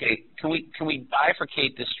said, okay, can we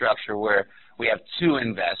bifurcate this structure where we have two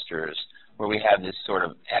investors, where we have this sort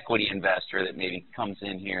of equity investor that maybe comes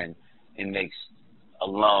in here and makes a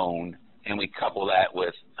loan, and we couple that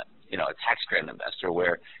with, you know, a tax credit investor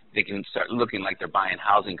where they can start looking like they're buying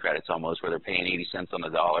housing credits almost, where they're paying 80 cents on the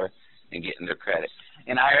dollar and getting their credit.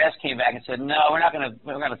 And IRS came back and said, no, we're not going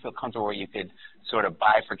to feel comfortable where you could sort of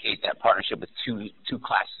bifurcate that partnership with two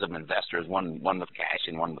classes of investors, one with cash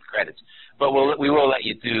and one with credits. But we will let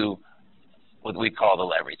you do what we call the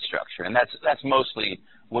leverage structure, and that's mostly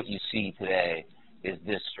what you see today is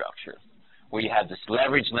this structure, where you have this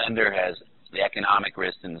leverage lender has the economic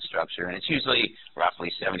risk in the structure, and it's usually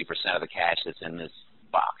roughly 70% of the cash that's in this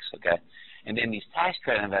box, okay? And then these tax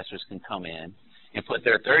credit investors can come in and put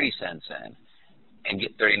their 30 cents in and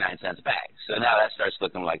get 39 cents back. So now that starts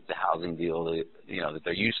looking like the housing deal that, you know, that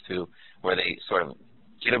they're used to, where they sort of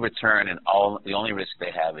get a return and the only risk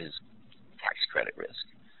they have is tax credit risk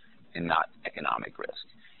and not economic risk.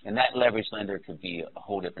 And that leverage lender could be a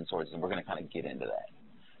whole different source, and we're going to kind of get into that.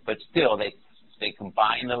 But still, they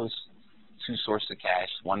combine those two sources of cash,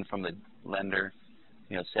 one from the lender,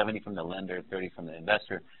 you know, 70 from the lender, 30 from the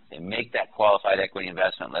investor. They make that qualified equity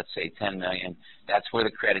investment, let's say $10 million. That's where the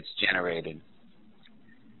credit's generated,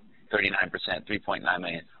 39%, $3.9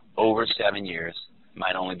 million. Over 7 years,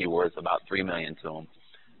 might only be worth about $3 million to them.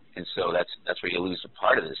 And so that's where you lose a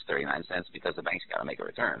part of this 39 cents because the bank's got to make a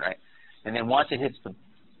return, right? And then once it hits the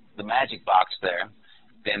magic box there,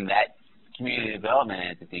 then that community development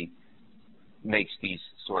entity makes these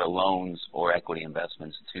sort of loans or equity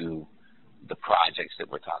investments to the projects that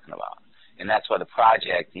we're talking about. And that's why the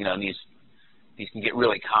project, you know, these can get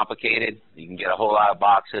really complicated. You can get a whole lot of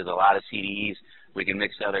boxes, a lot of CDEs. We can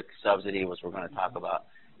mix other subsidy, which we're going to talk about.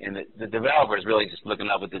 And the developer is really just looking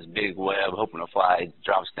up at this big web, hoping a fly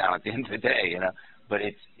drops down at the end of the day, you know. But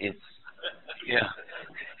it is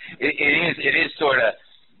sort of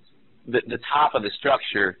the top of the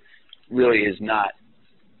structure really is not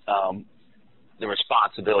the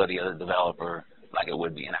responsibility of the developer like it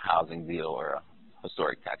would be in a housing deal or a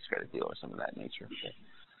historic tax credit deal or some of that nature.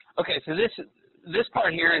 Okay, so this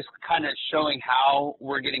part here is kind of showing how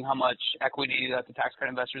we're getting how much equity that the tax credit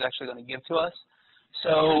investor is actually going to give to us.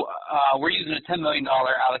 So we're using a $10 million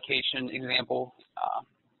allocation example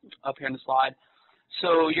up here in the slide.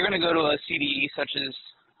 So you're going to go to a CDE such as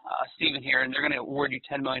Stephen here, and they're going to award you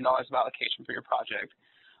 $10 million of allocation for your project.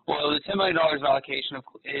 Well, the $10 million of allocation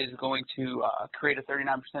is going to create a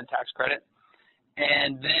 39% tax credit.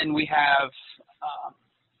 And then we have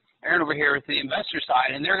Aaron over here with the investor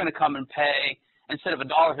side, and they're going to come and pay, instead of $1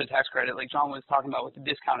 for the tax credit, like John was talking about with the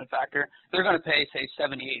discounted factor, they're going to pay, say,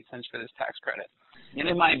 78 cents for this tax credit. And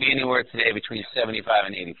it might be anywhere today between 75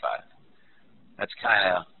 and 85. That's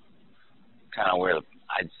kind of where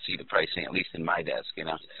I'd see the pricing, at least in my desk, you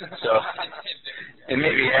know. So, and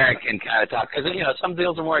maybe Aaron can kind of talk, because, you know, some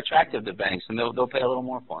deals are more attractive to banks, and they'll pay a little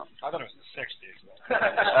more for them. I thought it was the 60s.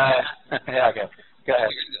 Yeah, okay. Go ahead.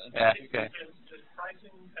 Yeah, okay. Does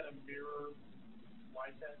pricing kind of mirror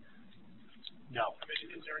LIHTC? No. I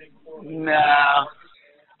mean, is there any correlation? No.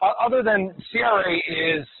 Other than CRA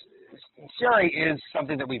is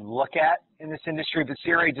something that we look at in this industry, but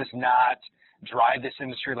CRA does not drive this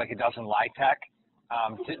industry like it does in LIHTC.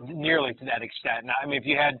 nearly to that extent. Now, I mean, if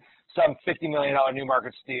you had some $50 million new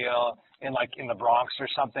markets deal in the Bronx or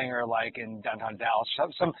something, or like in downtown Dallas,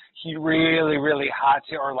 some really, really hot,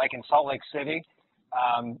 or like in Salt Lake City,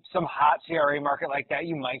 some hot CRA market like that,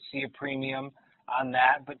 you might see a premium on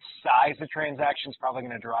that, but size of transaction is probably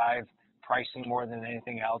going to drive pricing more than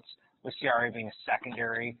anything else, with CRA being a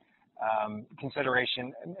secondary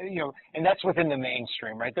consideration, and that's within the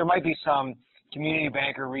mainstream, right? There might be some community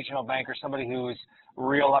bank or regional bank or somebody who's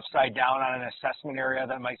real upside down on an assessment area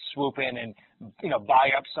that might swoop in and, buy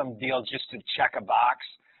up some deal just to check a box.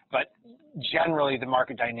 But generally, the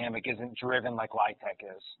market dynamic isn't driven like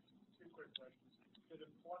LIHTC is. Two quick questions. Did it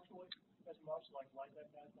fluctuate as much like LIHTC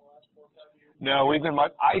has in the last 4 or 5 years? No,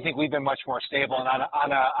 I think we've been much more stable and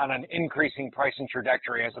on an increasing pricing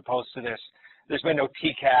trajectory, as opposed to this. There's been no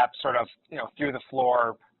TCAP sort of, through the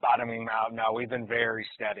floor bottoming out. No, we've been very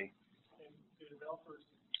steady. And do developers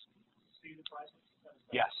see the prices?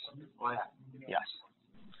 Yes. Yes.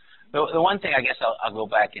 The one thing, I guess I'll go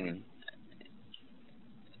back and,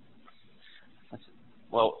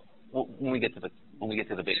 when we get to the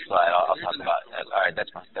big slide, I'll talk about it. All right, that's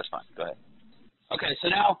fine. Go ahead. Okay, so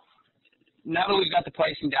now that we've got the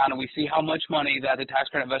pricing down and we see how much money that the tax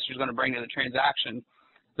credit investor is going to bring to the transaction,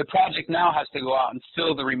 the project now has to go out and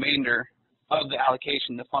fill the remainder of the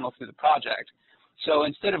allocation, the funnel through the project. So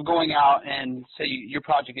instead of going out and say your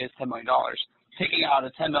project is $10 million, taking out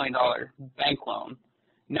a $10 million bank loan,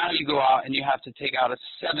 now you go out and you have to take out a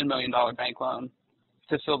 $7 million bank loan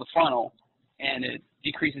to fill the funnel, and it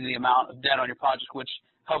decreases the amount of debt on your project, which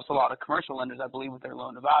helps a lot of commercial lenders, I believe, with their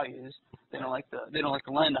loan to values. They don't like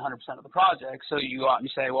to lend 100% of the project, so you go out and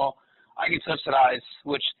you say, well, I can subsidize,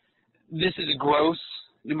 which this is a gross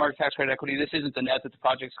new market tax credit equity. This isn't the net that the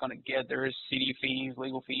project's going to get. There is CD fees,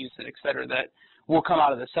 legal fees, et cetera, that will come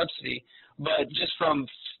out of the subsidy. But just from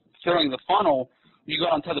filling the funnel, you go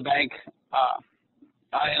out and tell the bank,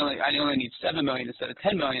 I only need $7 million instead of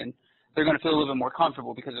 $10 million. They're going to feel a little bit more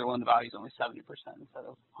comfortable because their loan to value is only 70% instead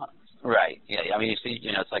of 100%. Right. Yeah. I mean, you see,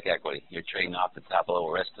 it's like equity. You're trading off the top of the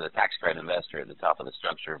risk to the tax credit investor at the top of the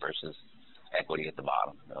structure versus equity at the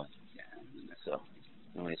bottom. Really. Yeah. So,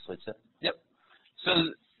 you want me to switch it? Yep. So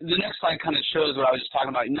the next slide kind of shows what I was just talking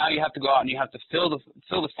about. Now you have to go out and you have to fill the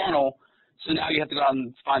funnel. So now you have to go out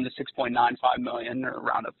and find the 6.95 million, or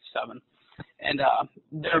round up to 7. And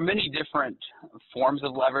there are many different forms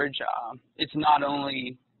of leverage. It's not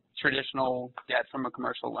only traditional debt from a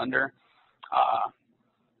commercial lender.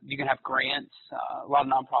 You can have grants. A lot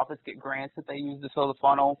of nonprofits get grants that they use to fill the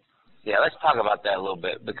funnel. Yeah, let's talk about that a little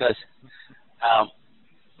bit, because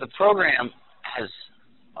the program has,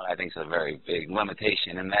 well, I think, it's a very big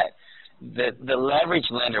limitation in that the leverage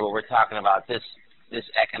lender, what we're talking about, this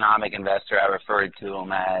economic investor I referred to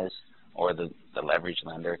him as, or the leverage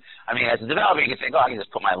lender. I mean, as a developer, you can think, oh, I can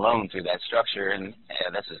just put my loan through that structure, and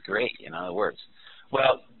this is great, it works.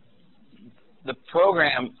 Well, the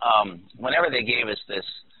program, whenever they gave us this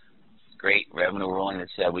great revenue ruling that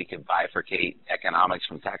said we could bifurcate economics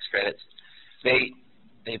from tax credits, they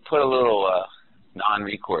put a little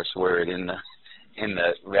non-recourse word in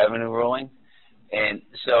the revenue ruling, and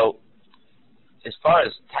so as far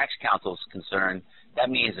as tax counsel is concerned, that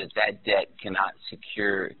means that debt cannot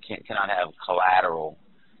have collateral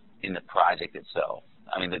in the project itself.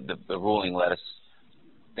 I mean, the ruling led us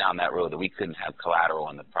down that road that we couldn't have collateral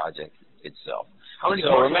in the project itself. How many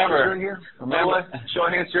commercial lenders are in here? Remember? Show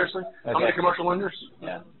of hands, seriously. Okay. How many commercial lenders?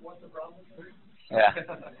 Yeah. What's the problem? Yeah.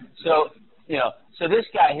 So this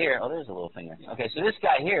guy here, oh, there's a little thing there. Okay, so this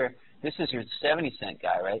guy here, this is your 70-cent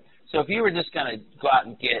guy, right? So if you were just going to go out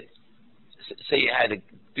and get, say you had to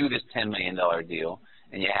do this $10 million deal,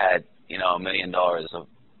 and you had, $1 million of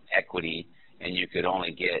equity, and you could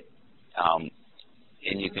only get, $7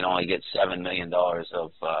 million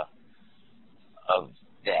of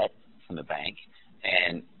debt from the bank,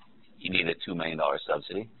 and you need a $2 million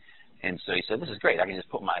subsidy. And so he said, this is great. I can just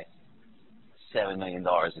put my $7 million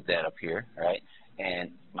of debt up here, right?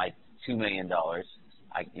 And my $2 million,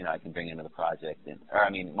 I can bring into the project,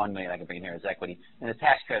 $1 million I can bring in here as equity, and the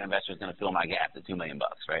tax credit investor is going to fill my gap, the $2 million,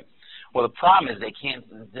 right? Well, the problem is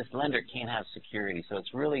this lender can't have security, so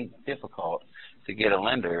it's really difficult to get a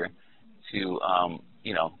lender to,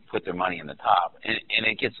 put their money in the top, and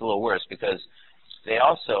it gets a little worse because they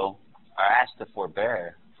also are asked to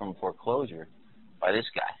forbear from foreclosure by this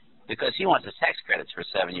guy because he wants his tax credits for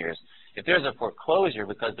 7 years. If there's a foreclosure,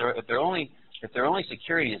 because if their only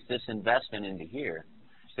security is this investment into here,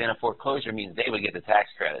 then a foreclosure means they would get the tax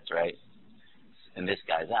credits, right? And this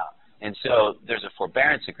guy's out. And so there's a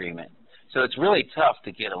forbearance agreement. So it's really tough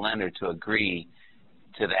to get a lender to agree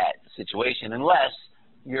to that situation unless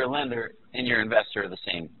your lender and your investor are the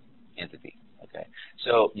same entity, okay?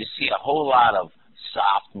 So you see a whole lot of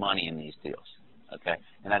soft money in these deals, okay?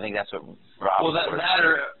 And I think that's what Rob. Well, that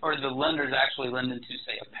or the lenders actually lend into,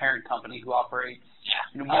 say, a parent company who operates.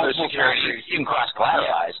 Yeah, other securities. You can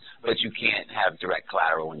cross-collateralize, but you can't have direct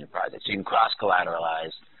collateral in your project. So you can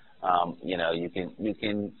cross-collateralize. You know, you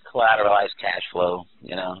can collateralize cash flow.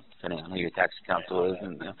 You know, depending on who your tax counsel is.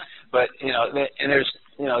 And, but you know, and there's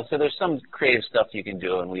so there's some creative stuff you can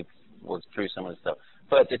do, and we've worked through some of the stuff.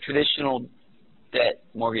 But the traditional debt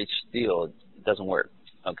mortgage deal doesn't work.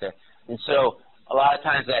 Okay, and so a lot of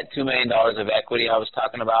times that $2 million of equity I was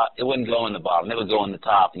talking about, it wouldn't go in the bottom. It would go in the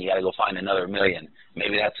top, and you got to go find another $1 million.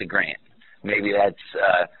 Maybe that's a grant. Maybe that's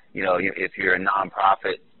you know, if you're a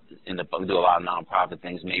nonprofit, we do a lot of nonprofit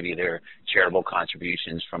things. Maybe they're charitable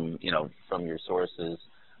contributions from from your sources.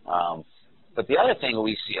 But the other thing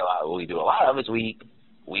we see a lot, what we do a lot of, is we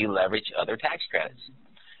leverage other tax credits,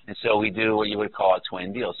 and so we do what you would call a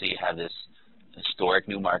twin deal. So you have this historic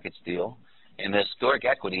new markets deal, and the historic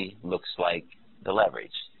equity looks like the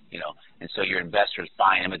leverage, and so your investors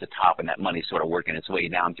buying them at the top, and that money's sort of working its way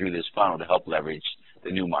down through this funnel to help leverage the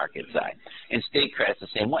new market side. And state credit's the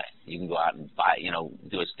same way. You can go out and buy,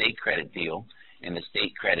 do a state credit deal, and the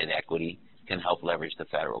state credit equity can help leverage the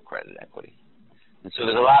federal credit equity. And so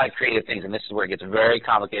there's a lot of creative things, and this is where it gets very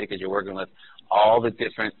complicated because you're working with all the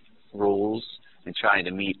different rules and trying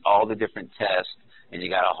to meet all the different tests, and you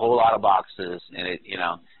got a whole lot of boxes, and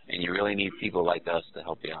and you really need people like us to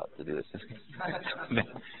help you out to do this.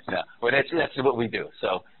 Well, that's what we do.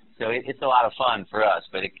 So it's a lot of fun for us,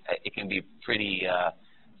 but it can be pretty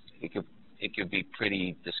it could be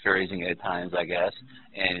pretty discouraging at times, I guess.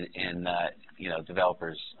 And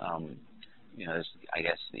developers, I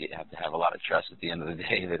guess you have to have a lot of trust at the end of the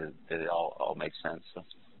day that it all makes sense. So.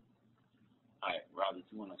 All right, Rob, did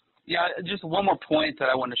you want to? Yeah, just one more point that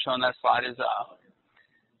I wanted to show on that slide is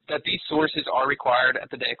that these sources are required at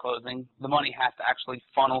the day of closing. The money has to actually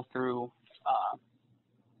funnel through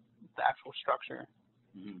the actual structure.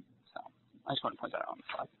 Mm-hmm. So I just want to point that out on the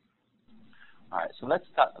slide. All right, so let's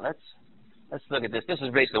look at this. This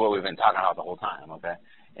is basically what we've been talking about the whole time, okay?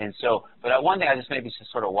 And so, but one thing I just maybe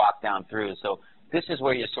just sort of walk down through. So this is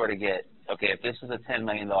where you sort of get, okay, if this is a $10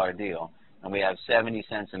 million deal and we have 70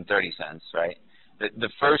 cents and 30 cents, right? The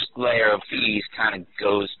first layer of fees kind of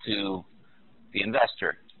goes to the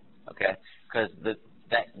investor, okay? Because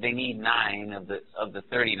they need 9 of the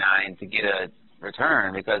 39 to get a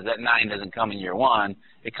return, because that 9 doesn't come in year 1,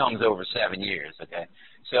 it comes over 7 years, okay?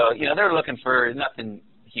 So, they're looking for nothing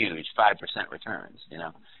huge, 5% returns,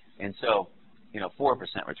 and so,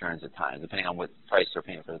 4% returns at times, depending on what price they're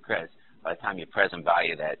paying for the credits, by the time you present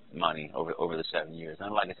value that money over the 7 years.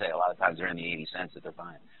 And like I say, a lot of times they're in the 80 cents that they're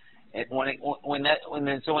buying. So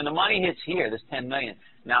when the money hits here, this 10 million,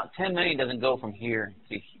 now 10 million doesn't go from here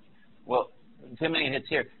to, 10 million hits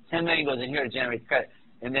here, 10 million goes in here to generate credit,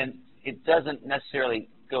 and then it doesn't necessarily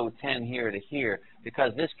go 10 here to here,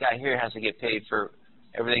 because this guy here has to get paid for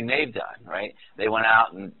everything they've done, right? They went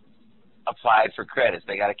out and applied for credits.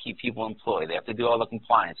 They got to keep people employed. They have to do all the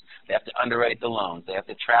compliance. They have to underwrite the loans. They have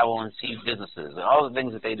to travel and see businesses and all the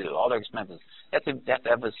things that they do, all their expenses. They have to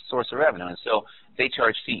have a source of revenue, and so they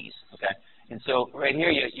charge fees, okay? And so right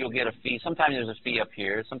here you'll get a fee. Sometimes there's a fee up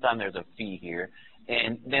here. Sometimes there's a fee here.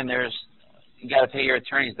 And then you got to pay your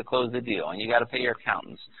attorneys to close the deal, and you got to pay your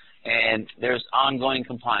accountants. And there's ongoing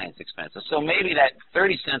compliance expenses. So maybe that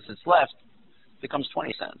 30 cents that's left becomes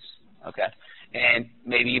 20 cents, okay? And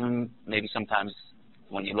maybe sometimes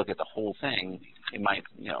when you look at the whole thing, it might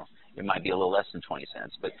be a little less than 20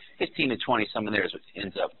 cents, but 15 to 20, some of theirs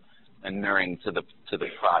ends up inuring to the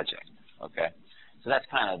project, okay? So that's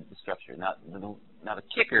kind of the structure. Now the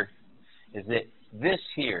kicker is that this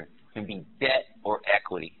here can be debt or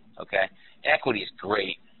equity, okay? Equity is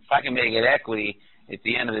great. If I can make it equity, at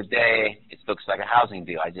the end of the day, it looks like a housing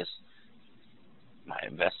deal. I just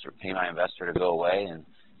pay my investor to go away, and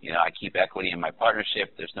I keep equity in my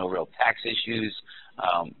partnership. There's no real tax issues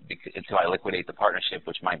until I liquidate the partnership,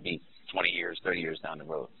 which might be 20 years, 30 years down the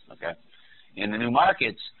road, okay? In the new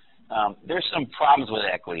markets, there's some problems with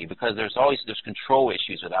equity, because there's control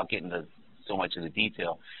issues without getting to so much of the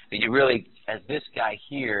detail. That you really, as this guy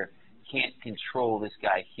here, can't control this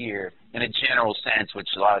guy here in a general sense, which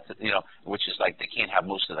which is like they can't have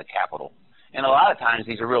most of the capital. And a lot of times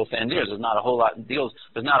these are real thin deals. There's not a whole lot of deals.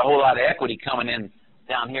 There's not a whole lot of equity coming in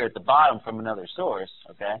down here at the bottom from another source,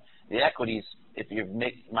 okay? The equities,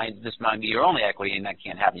 this might be your only equity, and that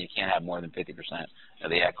can't happen. You can't have more than 50% of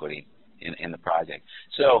the equity in the project.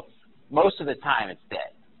 So most of the time it's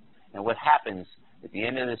debt. And what happens at the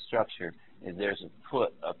end of this structure is there's a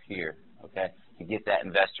put up here, okay? to get that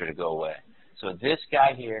investor to go away. So this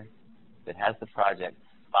guy here that has the project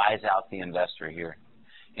buys out the investor here.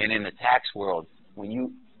 And in the tax world, when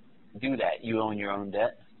you do that, you own your own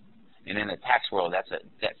debt. And in the tax world, that's a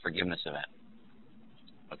debt forgiveness event.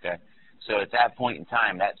 Okay? So at that point in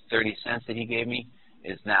time, that 30 cents that he gave me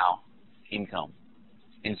is now income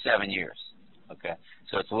in 7 years. Okay?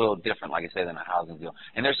 So it's a little different, like I said, than a housing deal.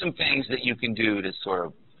 And there's some things that you can do to sort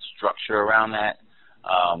of structure around that,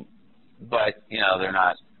 but you know they're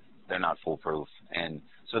not foolproof, and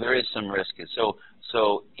so there is some risk.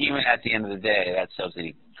 So even at the end of the day, that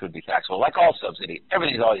subsidy could be taxable. Like all subsidy,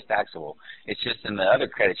 everything's always taxable. It's just in the other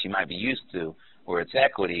credits you might be used to, where it's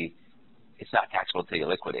equity, it's not taxable until you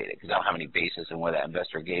liquidate it, because I don't have any basis in what that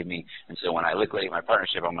investor gave me, and so when I liquidate my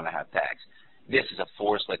partnership, I'm going to have tax. This is a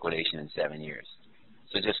forced liquidation in 7 years.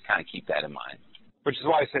 So just kind of keep that in mind. Which is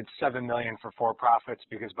why I said $7 million for for-profits,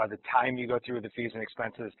 because by the time you go through the fees and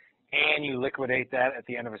expenses and you liquidate that at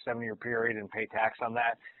the end of a 7-year period and pay tax on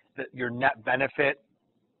that, your net benefit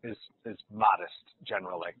is modest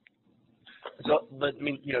generally. So, but I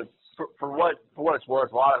mean, you know, for what it's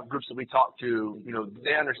worth, a lot of groups that we talk to, you know,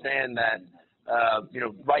 they understand that, you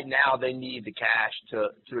know, right now they need the cash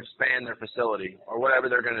to expand their facility or whatever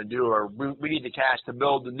they're going to do, or we need the cash to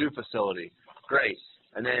build the new facility. Great.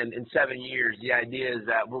 And then in 7 years, the idea is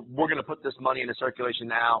that we're going to put this money into circulation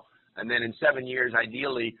now, and then in 7 years,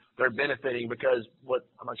 ideally, they're benefiting because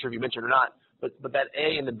I'm not sure if you mentioned or not, but that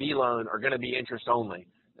A and the B loan are going to be interest only.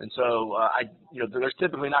 And so, you know, there's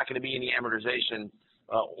typically not going to be any amortization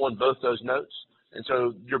on both those notes. And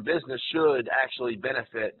so your business should actually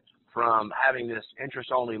benefit from having this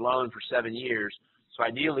interest-only loan for 7 years. So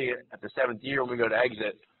ideally, at the 7th year when we go to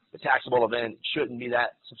exit, the taxable event shouldn't be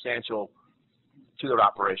that substantial to their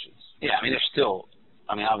operations. Yeah, I mean, there's still,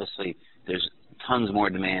 I mean, obviously, there's tons more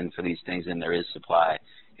demand for these things than there is supply.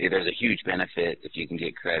 There's a huge benefit if you can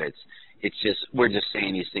get credits. It's just, we're just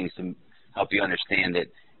saying these things to help you understand that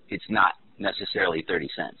it's not necessarily 30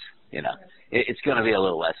 cents, you know. It's going to be a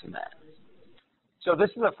little less than that. So this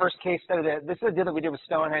is the first case study. This is a deal that we did with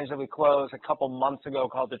Stonehenge that we closed a couple months ago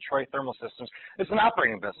called Detroit Thermal Systems. It's an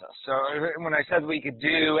operating business. So when I said we could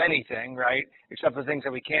do anything, right, except the things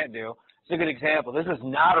that we can't do, it's a good example. This is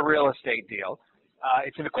not a real estate deal.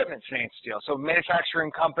 It's an equipment finance deal. So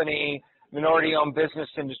manufacturing company, minority-owned business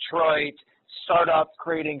in Detroit, startup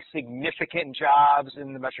creating significant jobs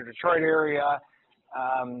in the Metro Detroit area.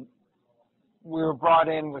 We were brought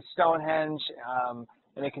in with Stonehenge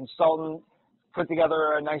and a consultant, put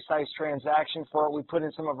together a nice size transaction for it. We put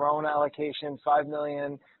in some of our own allocation, $5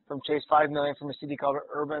 million from Chase, $5 million from a city called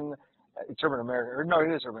Urban America, or no,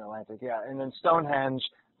 it is Urban Atlantic, yeah. And then Stonehenge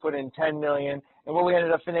put in $10 million. And what we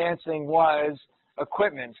ended up financing was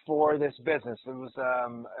equipment for this business. It was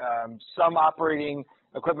some operating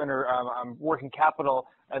equipment or working capital,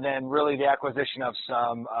 and then really the acquisition of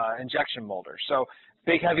some injection molders. So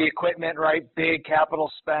big, heavy equipment, right, big capital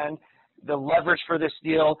spend. The leverage for this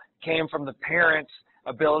deal came from the parent's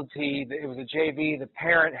ability. It was a JV. The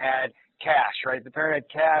parent had cash, right? The parent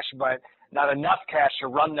had cash, but not enough cash to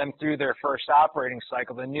run them through their first operating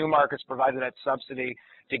cycle. The new markets provided that subsidy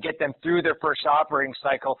to get them through their first operating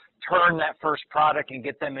cycle, turn that first product and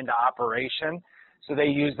get them into operation. So they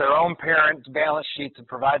used their own parent's balance sheet to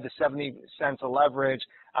provide the 70 cents of leverage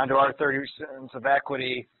onto our 30 cents of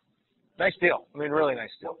equity. Nice deal. I mean, really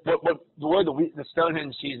nice deal. But the way the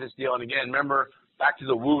Stonehenge sees this deal, and again, remember, back to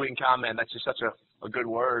the wooing comment, that's just such a good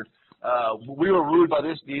word. We were wooed by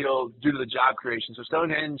this deal due to the job creation. So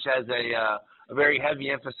Stonehenge has a very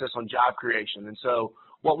heavy emphasis on job creation. And so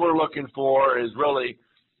what we're looking for is really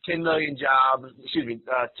 10 jobs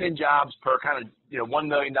per kind of, you know, $1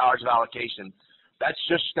 million of allocation. That's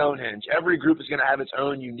just Stonehenge. Every group is going to have its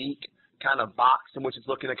own unique kind of box in which it's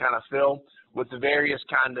looking to kind of fill with the various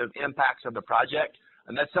kind of impacts of the project.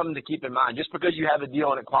 And that's something to keep in mind. Just because you have a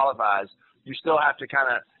deal and it qualifies, you still have to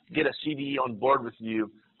kind of get a CDE on board with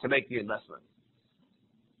you to make the investment.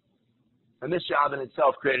 And this job in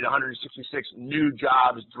itself created 166 new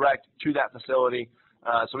jobs direct to that facility.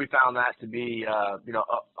 So we found that to be, you know,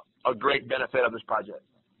 a great benefit of this project.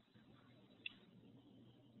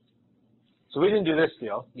 So we didn't do this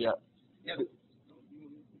deal. Yeah.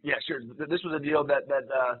 Yeah, sure. This was a deal that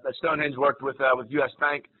Stonehenge worked with U.S.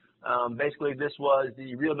 Bank. Basically, this was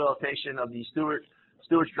the rehabilitation of the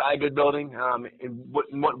Stewart's Dry Good Building in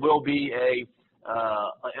what will be a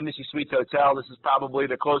Embassy Suites Hotel. This is probably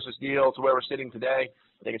the closest deal to where we're sitting today.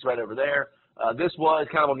 I think it's right over there. This was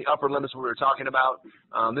kind of on the upper limits we were talking about.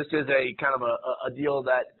 This is a kind of a deal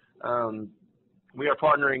that we are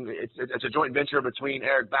partnering. It's a joint venture between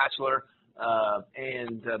Eric Batchelor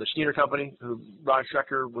and the Schneider Company, who Ron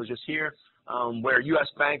Schrecker was just here. where U.S.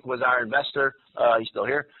 Bank was our investor. He's still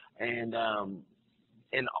here. And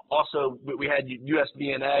also we had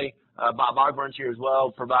USBNA, Bob Ogburn's here as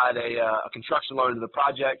well, provide a construction loan to the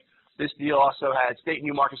project. This deal also had state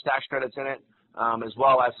new markets tax credits in it, as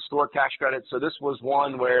well as historic tax credits. So this was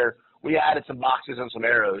one where we added some boxes and some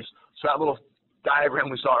arrows. So that little diagram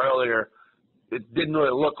we saw earlier, it didn't really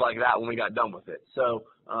look like that when we got done with it. So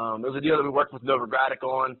it was a deal that we worked with Novogradac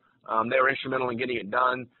on. They were instrumental in getting it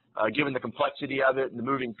done, given the complexity of it and the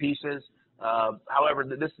moving pieces. However,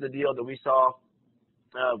 this is a deal that we saw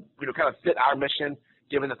kind of fit our mission,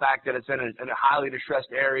 given the fact that it's in a highly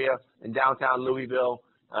distressed area in downtown Louisville.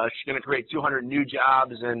 It's going to create 200 new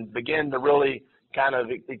jobs and begin to really kind of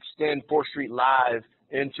extend 4th Street Live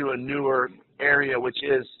into a newer area, which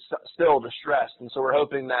is still distressed. And so we're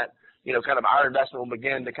hoping that, kind of our investment will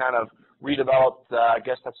begin to kind of redevelop, I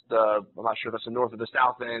guess that's I'm not sure if that's the north or the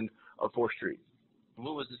south end of 4th Street.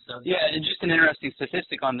 What was the subject? Yeah, and just an interesting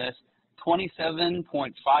statistic on this,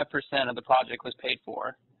 27.5% of the project was paid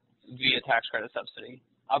for via tax credit subsidy,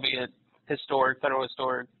 albeit federal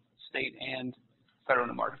historic, state, and federal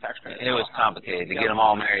new market tax credit. It was complicated to get them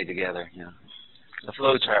all married together. The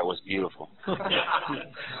flow chart was beautiful.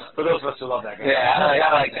 For those of us who love that guy. Yeah,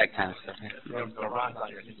 I like that kind of stuff.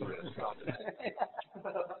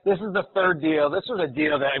 This is the third deal. This was a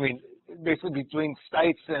deal that, basically between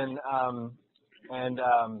Stites and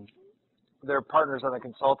their partners on the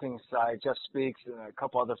consulting side, Jeff Speaks and a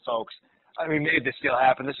couple other folks, made this deal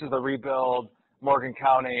happen. This is the rebuild Morgan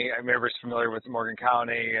County. Everybody's familiar with Morgan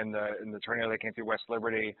County and the tornado that came through West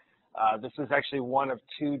Liberty. This is actually one of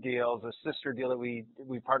two deals, a sister deal that we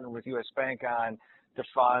partnered with U.S. Bank on to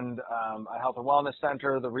fund a health and wellness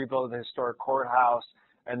center, the rebuild of the historic courthouse,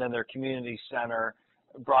 and then their community center.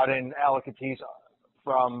 Brought in allocatees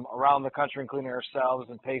from around the country, including ourselves,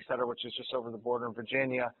 and Paysetter, which is just over the border in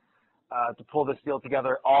Virginia, to pull this deal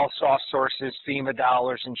together. All soft sources, FEMA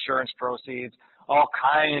dollars, insurance proceeds, all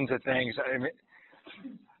kinds of things.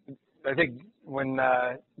 I think when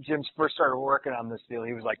Jim first started working on this deal,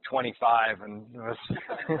 he was like 25, and it was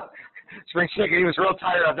spring chicken. He was real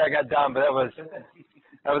tired after that got done, but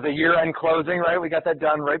that was a year-end closing, right? We got that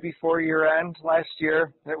done right before year-end last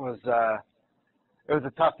year. It was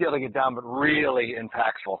a tough deal to get done, but really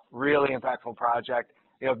impactful project.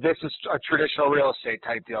 This is a traditional real estate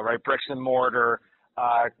type deal, right? Bricks and mortar.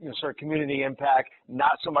 Sort of community impact,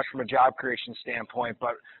 not so much from a job creation standpoint,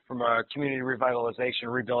 but from a community revitalization,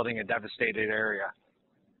 rebuilding a devastated area.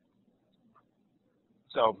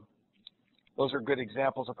 So those are good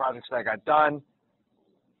examples of projects that got done.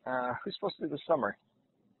 Who's supposed to do the summary?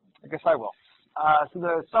 I guess I will. So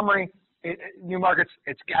the summary, new markets,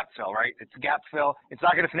 it's gap fill, right? It's gap fill. It's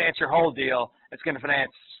not going to finance your whole deal. It's going to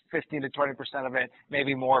finance 15 to 20% of it,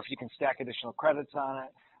 maybe more if you can stack additional credits on it.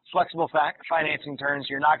 Flexible financing terms,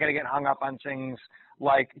 you're not going to get hung up on things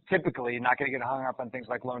like, typically, you're not going to get hung up on things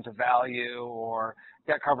like loan to value or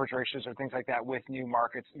debt coverage ratios or things like that with new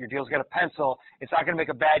markets. Your deal's going to pencil. It's not going to make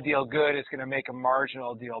a bad deal good. It's going to make a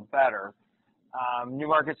marginal deal better. New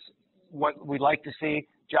markets, what we'd like to see,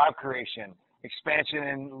 job creation, expansion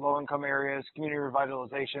in low-income areas, community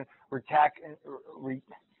revitalization,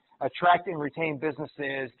 attract and retain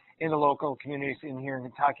businesses in the local communities in here in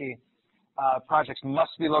Kentucky. Projects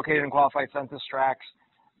must be located in qualified census tracts,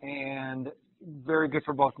 and very good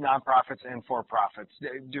for both nonprofits and for-profits.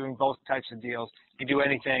 Doing both types of deals, you can do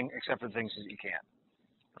anything except for things that you can't.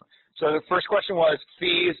 So the first question was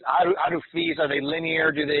fees. How do fees, are they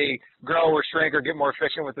linear? Do they grow or shrink or get more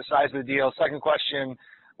efficient with the size of the deal? Second question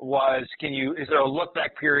was, is there a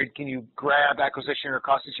look-back period? Can you grab acquisition or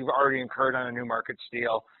costs that you've already incurred on a new markets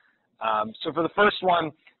deal? So for the first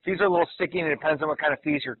one, fees are a little sticky, and it depends on what kind of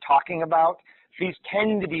fees you're talking about. Fees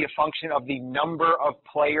tend to be a function of the number of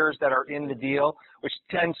players that are in the deal, which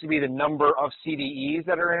tends to be the number of CDEs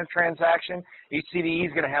that are in a transaction. Each CDE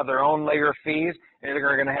is going to have their own layer of fees, and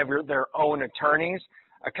they're going to have their own attorneys.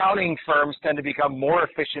 Accounting firms tend to become more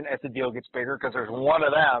efficient as the deal gets bigger because there's one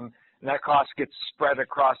of them, and that cost gets spread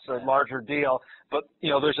across a larger deal. But,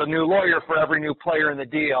 there's a new lawyer for every new player in the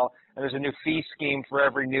deal, and there's a new fee scheme for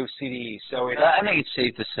every new CDE. So I think it's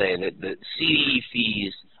safe to say that the CDE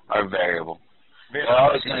fees are variable. They're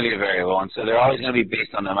always going to be variable, and so they're always going to be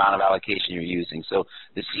based on the amount of allocation you're using. So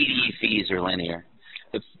the CDE fees are linear.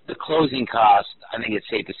 The closing cost, I think it's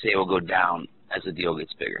safe to say, will go down as the deal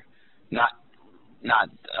gets bigger. I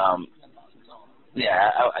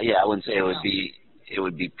wouldn't say it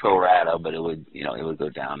would be pro rata, but it would go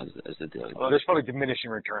down as the deal. Well, there's probably diminishing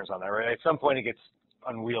returns on that, right? At some point, it gets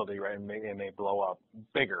unwieldy, right? And it may blow up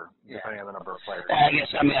bigger depending on the number of players. I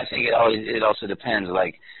think it also depends.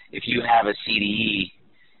 Like if you have a CDE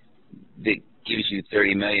that gives you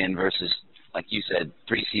 30 million versus, like you said,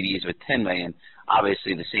 3 CDs with 10 million,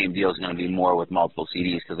 obviously the same deal is going to be more with multiple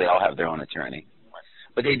CDs because they all have their own attorney.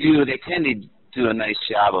 But they tend to do a nice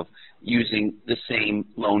job of using the same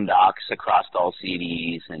loan docs across all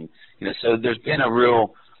CDs, and so there's been a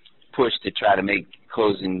real push to try to make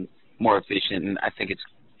closing more efficient, and I think it's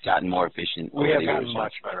gotten more efficient. We have gotten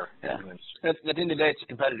much better. Yeah. At the end of the day, it's a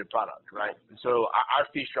competitive product, right? And so our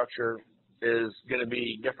fee structure is going to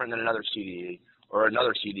be different than another CD or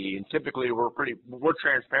another CD, and typically we're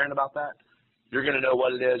transparent about that. You're going to know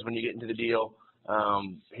what it is when you get into the deal.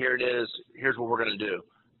 Here it is. Here's what we're going to do.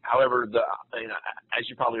 However, as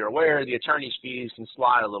you probably are aware, the attorney's fees can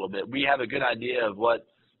slide a little bit. We have a good idea of what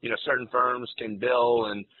certain firms can bill,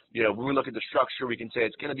 and when we look at the structure, we can say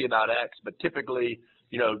it's going to be about X. But typically,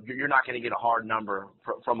 you're not going to get a hard number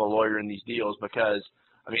from a lawyer in these deals because,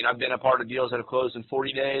 I've been a part of deals that have closed in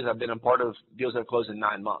 40 days. I've been a part of deals that have closed in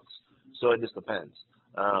 9 months. So it just depends.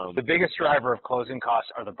 The biggest driver of closing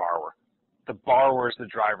costs are the borrower. The borrower is the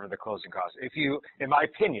driver of the closing costs. If you, in my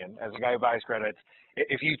opinion, as a guy who buys credits,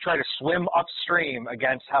 if you try to swim upstream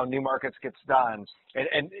against how New Markets gets done,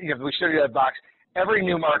 and we showed you that box, every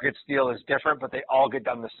New Markets deal is different, but they all get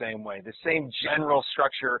done the same way. The same general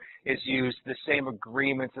structure is used, the same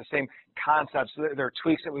agreements, the same concepts. There are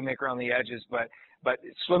tweaks that we make around the edges, but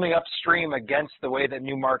swimming upstream against the way that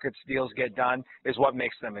New Markets deals get done is what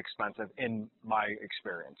makes them expensive, in my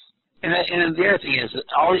experience. And the other thing is,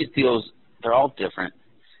 all these deals, they're all different.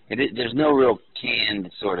 There's no real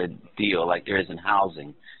canned sort of deal like there is in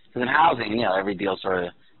housing. Because in housing, every deal sort of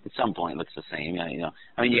at some point looks the same.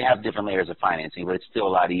 You have different layers of financing, but it's still a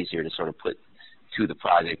lot easier to sort of put to the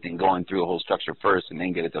project than going through a whole structure first and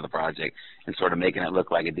then get it to the project and sort of making it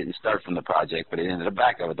look like it didn't start from the project, but it ended up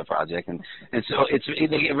back over the project. And so they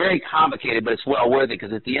get very complicated, but it's well worth it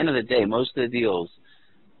because at the end of the day, most of the deals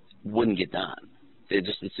wouldn't get done. It's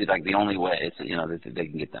like the only way that they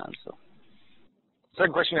can get done. So.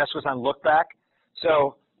 Second question you asked was on look back.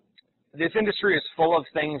 So this industry is full of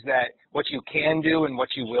things that what you can do and what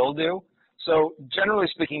you will do. So generally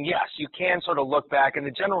speaking, yes, you can sort of look back. And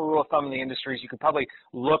the general rule of thumb in the industry is you could probably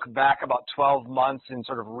look back about 12 months and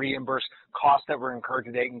sort of reimburse costs that were incurred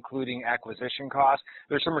to date, including acquisition costs.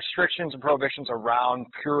 There's some restrictions and prohibitions around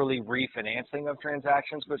purely refinancing of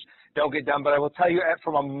transactions, which don't get done. But I will tell you,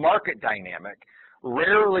 from a market dynamic,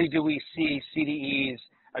 rarely do we see CDEs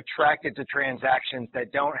attracted to transactions that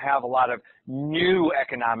don't have a lot of new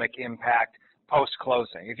economic impact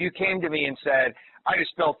post-closing. If you came to me and said, I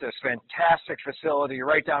just built this fantastic facility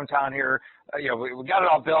right downtown here, we got it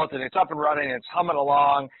all built and it's up and running and it's humming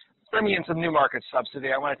along, bring me in some New Market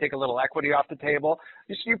subsidy, I want to take a little equity off the table,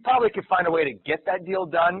 you probably could find a way to get that deal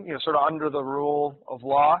done, sort of under the rule of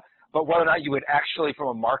law, but whether or not you would actually, from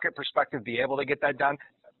a market perspective, be able to get that done,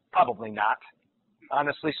 probably not.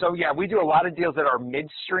 Honestly. So, yeah, we do a lot of deals that are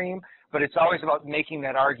midstream, but it's always about making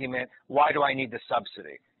that argument, why do I need the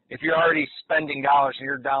subsidy? If you're already spending dollars and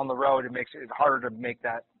you're down the road, it makes it harder to make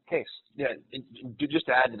that case. Yeah, and just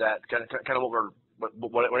to add to that, kind of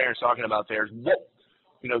what Aaron's talking about there is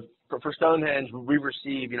for Stonehenge, we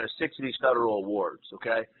receive 6 of these federal awards.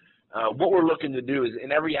 Okay, what we're looking to do is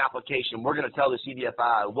in every application, we're going to tell the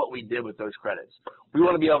CDFI what we did with those credits. We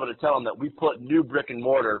want to be able to tell them that we put new brick and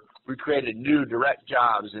mortar, we created new direct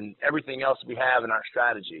jobs, and everything else we have in our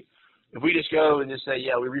strategy. If we just go and just say,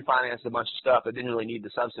 yeah, we refinanced a bunch of stuff that didn't really need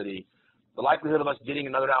the subsidy, the likelihood of us getting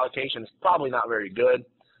another allocation is probably not very good.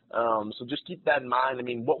 So just keep that in mind.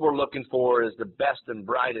 What we're looking for is the best and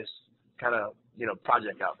brightest kind of,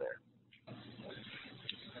 project out there. Can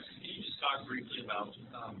you just talk briefly about,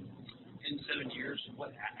 in 7 years,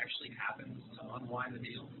 what actually happens to unwind the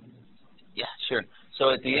deal? Yeah, sure.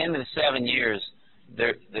 So at the end of the 7 years,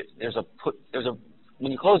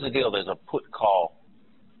 when you close the deal, there's a put-call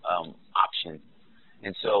option.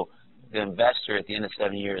 And so the investor at the end of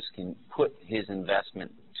 7 years can put his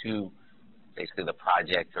investment to basically the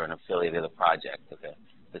project or an affiliate of the project,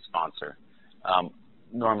 the sponsor,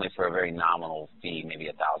 normally for a very nominal fee, maybe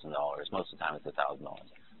 $1,000. Most of the time it's $1,000.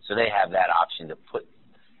 So they have that option to put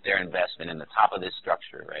their investment in the top of this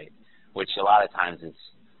structure, right, which a lot of times it's,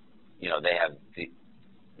 they have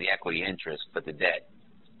the equity interest, but the debt,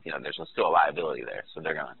 there's still a liability there. So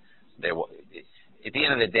at the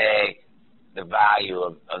end of the day, the value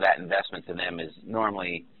of that investment to them is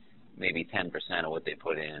normally maybe 10% of what they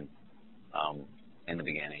put in the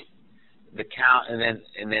beginning.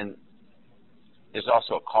 And then there's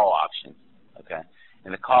also a call option, okay?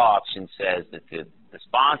 And the call option says that the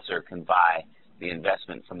sponsor can buy the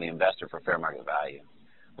investment from the investor for fair market value,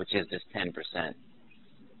 which is this 10%.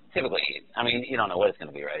 Typically, you don't know what it's going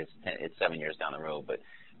to be, right? It's 7 years down the road, but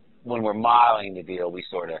when we're modeling the deal, we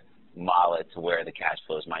sort of model it to where the cash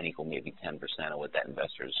flows might equal maybe 10% of what that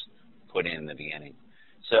investor's put in the beginning.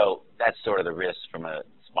 So that's sort of the risk from a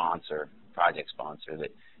sponsor, project sponsor, that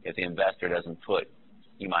if the investor doesn't put,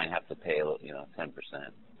 you might have to pay, 10%.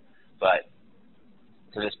 But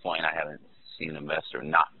to this point, I haven't seen an investor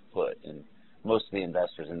not put, and most of the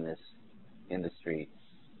investors in this industry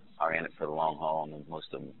are in it for the long haul, and most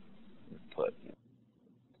of them put.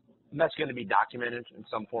 And that's going to be documented in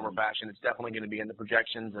some form or fashion. It's definitely going to be in the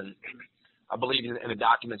projections, and I believe in the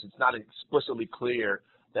documents it's not explicitly clear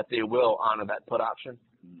that they will honor that put option,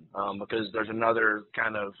 because there's another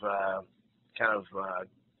kind of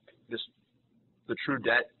this the true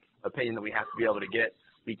debt opinion that we have to be able to get.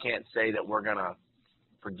 We can't say that we're going to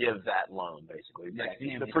forgive that loan, basically.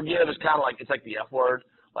 Yeah, the forgive is kind of like, it's like the F word.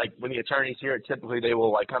 Like when the attorneys hear it, typically they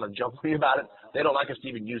will like kind of jump me about it. They don't like us to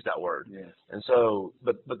even use that word. Yeah. And so,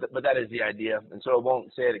 but that is the idea. And so it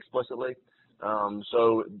won't say it explicitly.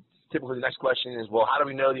 So typically the next question is, well, how do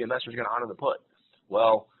we know the investor's going to honor the put?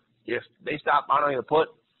 Well, if they stop honoring the put,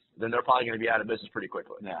 then they're probably going to be out of business pretty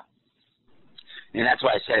quickly. Yeah. And that's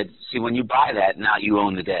why I said, see, when you buy that, now you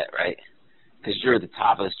own the debt, right? Because you're at the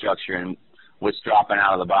top of the structure, and what's dropping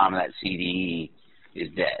out of the bottom of that CDE is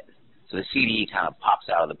debt. So the CDE kind of pops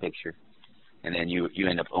out of the picture, and then you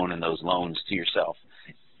end up owning those loans to yourself.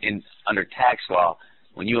 And under tax law,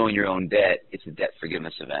 when you own your own debt, it's a debt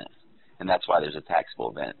forgiveness event, and that's why there's a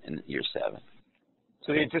taxable event in year 7.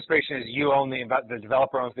 So the anticipation is you own the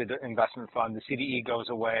developer owns the investment fund, the CDE goes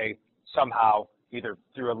away somehow, either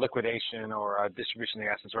through a liquidation or a distribution of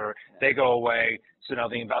the assets, or they go away. So now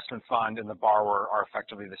the investment fund and the borrower are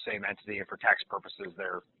effectively the same entity, and for tax purposes,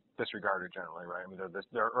 they're disregarded generally, right? I mean,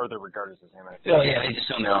 they're regarded as the same entity. Oh, yeah, they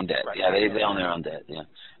just own their own debt. Right. Yeah, they own their own debt, yeah.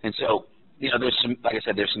 And so, there's some, like I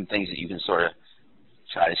said, there's some things that you can sort of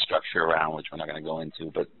try to structure around, which we're not going to go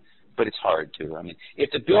into, but it's hard to. I mean, if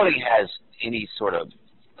the building has any sort of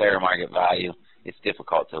fair market value, it's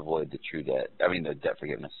difficult to avoid the the debt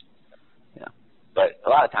forgiveness. Yeah. But a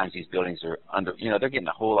lot of times these buildings are they're getting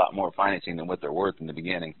a whole lot more financing than what they're worth in the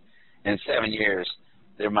beginning. And in 7 years,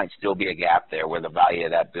 there might still be a gap there where the value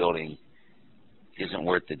of that building isn't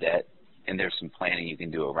worth the debt, and there's some planning you can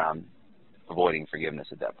do around avoiding forgiveness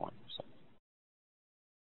at that point. So.